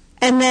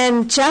 and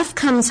then Jeff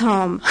comes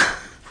home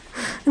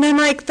And I'm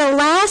like, the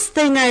last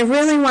thing I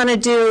really want to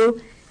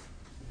do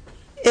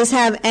is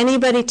have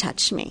anybody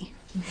touch me.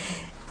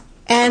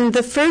 And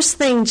the first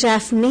thing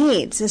Jeff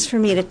needs is for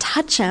me to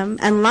touch him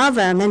and love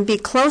him and be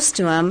close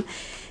to him.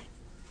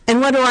 And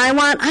what do I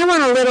want? I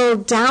want a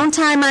little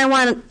downtime. I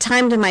want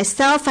time to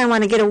myself. I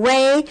want to get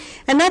away.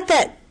 And not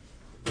that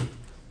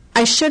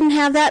I shouldn't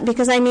have that,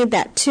 because I need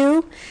that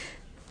too.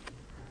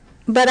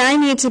 But I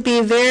need to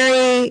be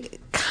very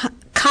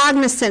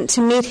cognizant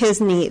to meet his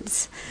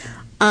needs.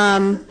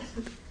 And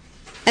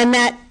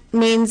that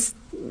means,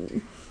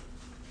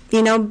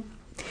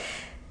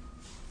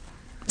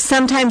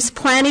 sometimes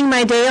planning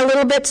my day a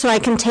little bit so I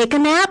can take a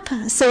nap.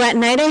 So at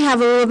night I have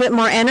a little bit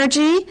more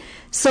energy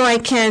so I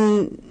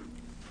can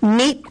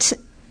meet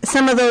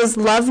some of those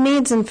love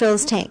needs in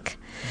Phil's tank.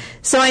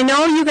 So I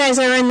know you guys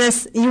are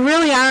you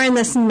really are in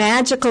this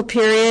magical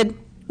period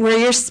where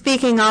you're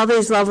speaking all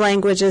these love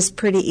languages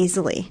pretty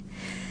easily.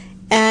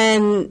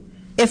 And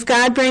if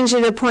God brings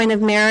you to a point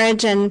of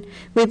marriage, and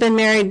we've been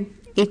married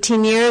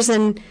 18 years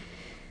and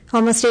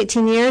almost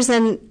 18 years,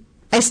 and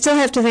I still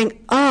have to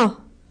think,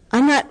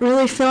 I'm not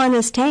really filling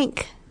his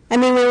tank. I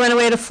mean, we went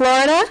away to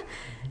Florida,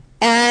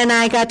 and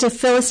I got to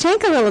fill his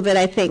tank a little bit,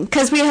 I think,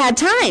 because we had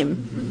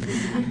time.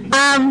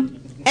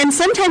 And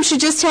sometimes you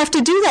just have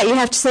to do that. You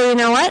have to say, you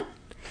know what?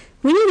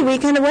 We need a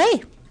weekend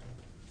away.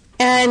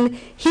 And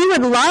he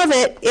would love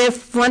it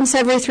if once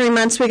every 3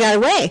 months we got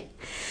away.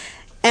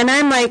 And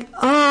I'm like,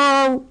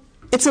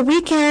 it's a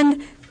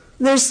weekend.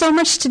 There's so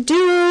much to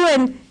do.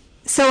 And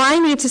so I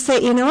need to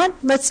say, you know what?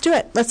 Let's do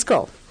it. Let's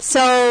go.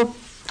 So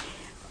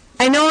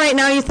I know right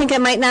now you think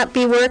it might not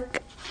be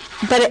work,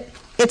 but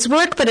it's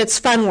work, but it's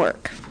fun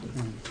work.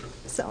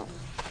 So.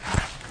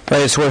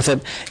 But it's worth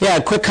it. Yeah,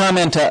 a quick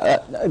comment,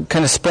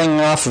 kind of springing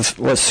off of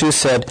what Sue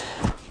said.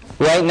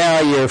 Right now,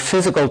 your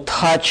physical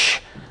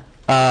touch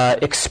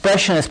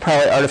expression is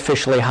probably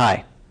artificially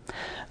high.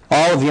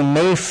 All of you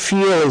may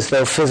feel as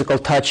though physical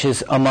touch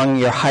is among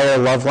your higher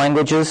love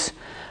languages,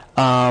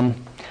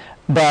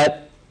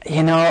 but,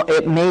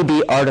 it may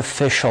be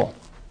artificial.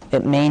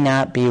 It may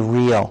not be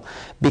real,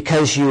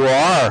 because you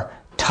are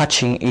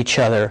touching each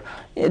other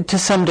to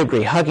some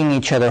degree, hugging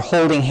each other,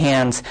 holding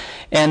hands,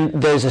 and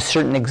there's a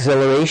certain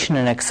exhilaration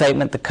and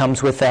excitement that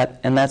comes with that,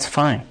 and that's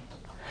fine.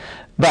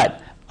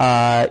 But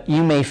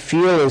you may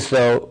feel as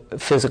though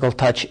physical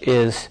touch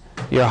is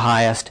your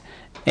highest,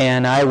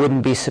 and I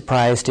wouldn't be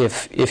surprised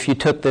if you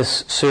took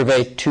this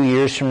survey 2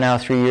 years from now,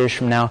 3 years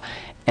from now,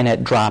 and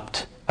it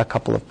dropped a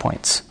couple of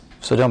points.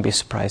 So don't be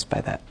surprised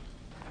by that.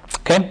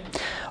 Okay?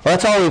 Well,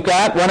 that's all we've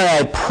got. Why don't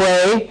I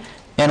pray,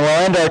 and we'll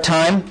end our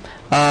time.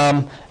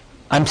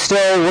 I'm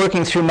still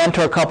working through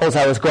mentor couples.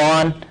 I was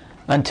gone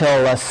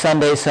until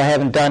Sunday, so I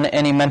haven't done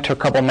any mentor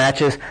couple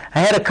matches. I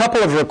had a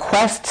couple of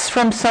requests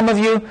from some of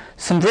you,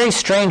 some very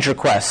strange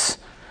requests.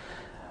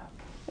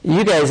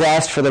 You guys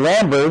asked for the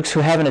Rambergs,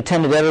 who haven't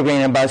attended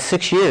Evergreen in about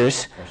 6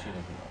 years.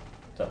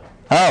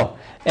 Oh,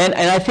 and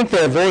I think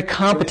they're very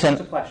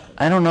competent.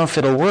 I don't know if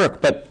it'll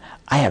work, but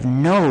I have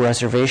no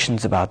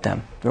reservations about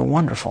them. They're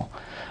wonderful.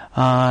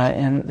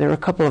 And there are a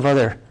couple of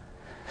other.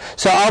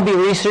 So I'll be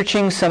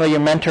researching some of your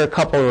mentor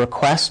couple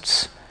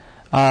requests.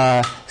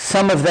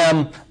 Some of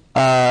them,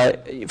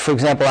 for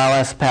example, I'll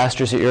ask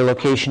pastors at your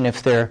location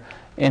if they're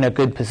in a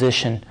good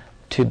position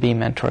to be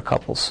mentor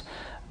couples.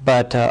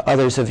 But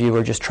others of you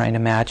are just trying to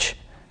match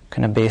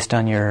kind of based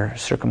on your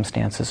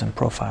circumstances and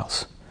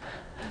profiles.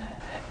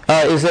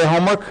 Is there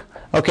homework?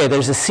 Okay,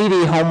 there's a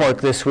CD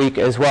homework this week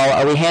as well.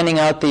 Are we handing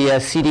out the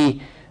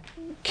CD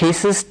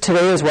cases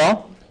today as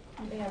well?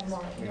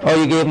 Oh,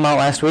 you gave them out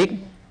last week?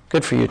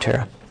 Good for you,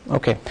 Tara.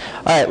 Okay.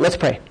 All right, let's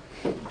pray.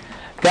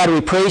 God,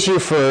 we praise you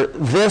for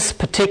this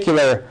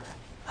particular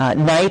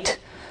night,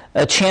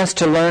 a chance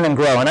to learn and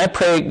grow. And I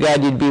pray,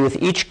 God, you'd be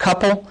with each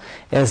couple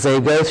as they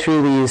go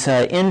through these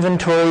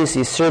inventories,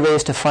 these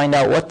surveys to find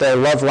out what their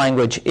love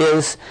language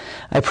is.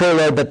 I pray,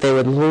 Lord, that they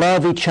would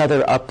love each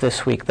other up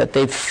this week, that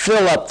they'd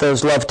fill up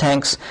those love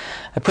tanks.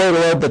 I pray,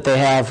 Lord, that they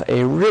have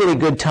a really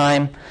good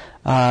time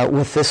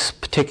with this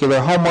particular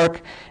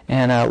homework,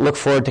 and look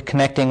forward to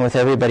connecting with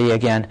everybody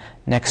again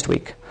next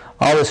week.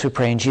 All this we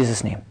pray in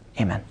Jesus' name.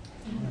 Amen.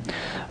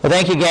 Well,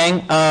 thank you,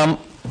 gang.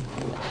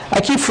 I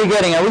keep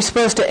forgetting, are we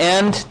supposed to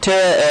end,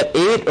 Tara, at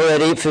 8 or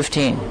at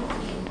 8:15?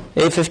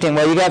 8:15.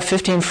 Well, you got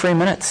 15 free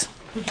minutes.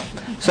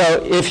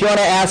 So if you want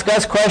to ask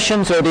us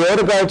questions or the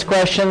Odegaard's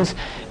questions,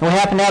 and we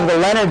happen to have the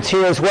Leonards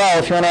here as well,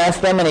 if you want to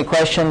ask them any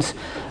questions,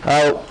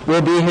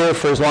 we'll be here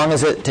for as long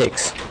as it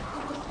takes.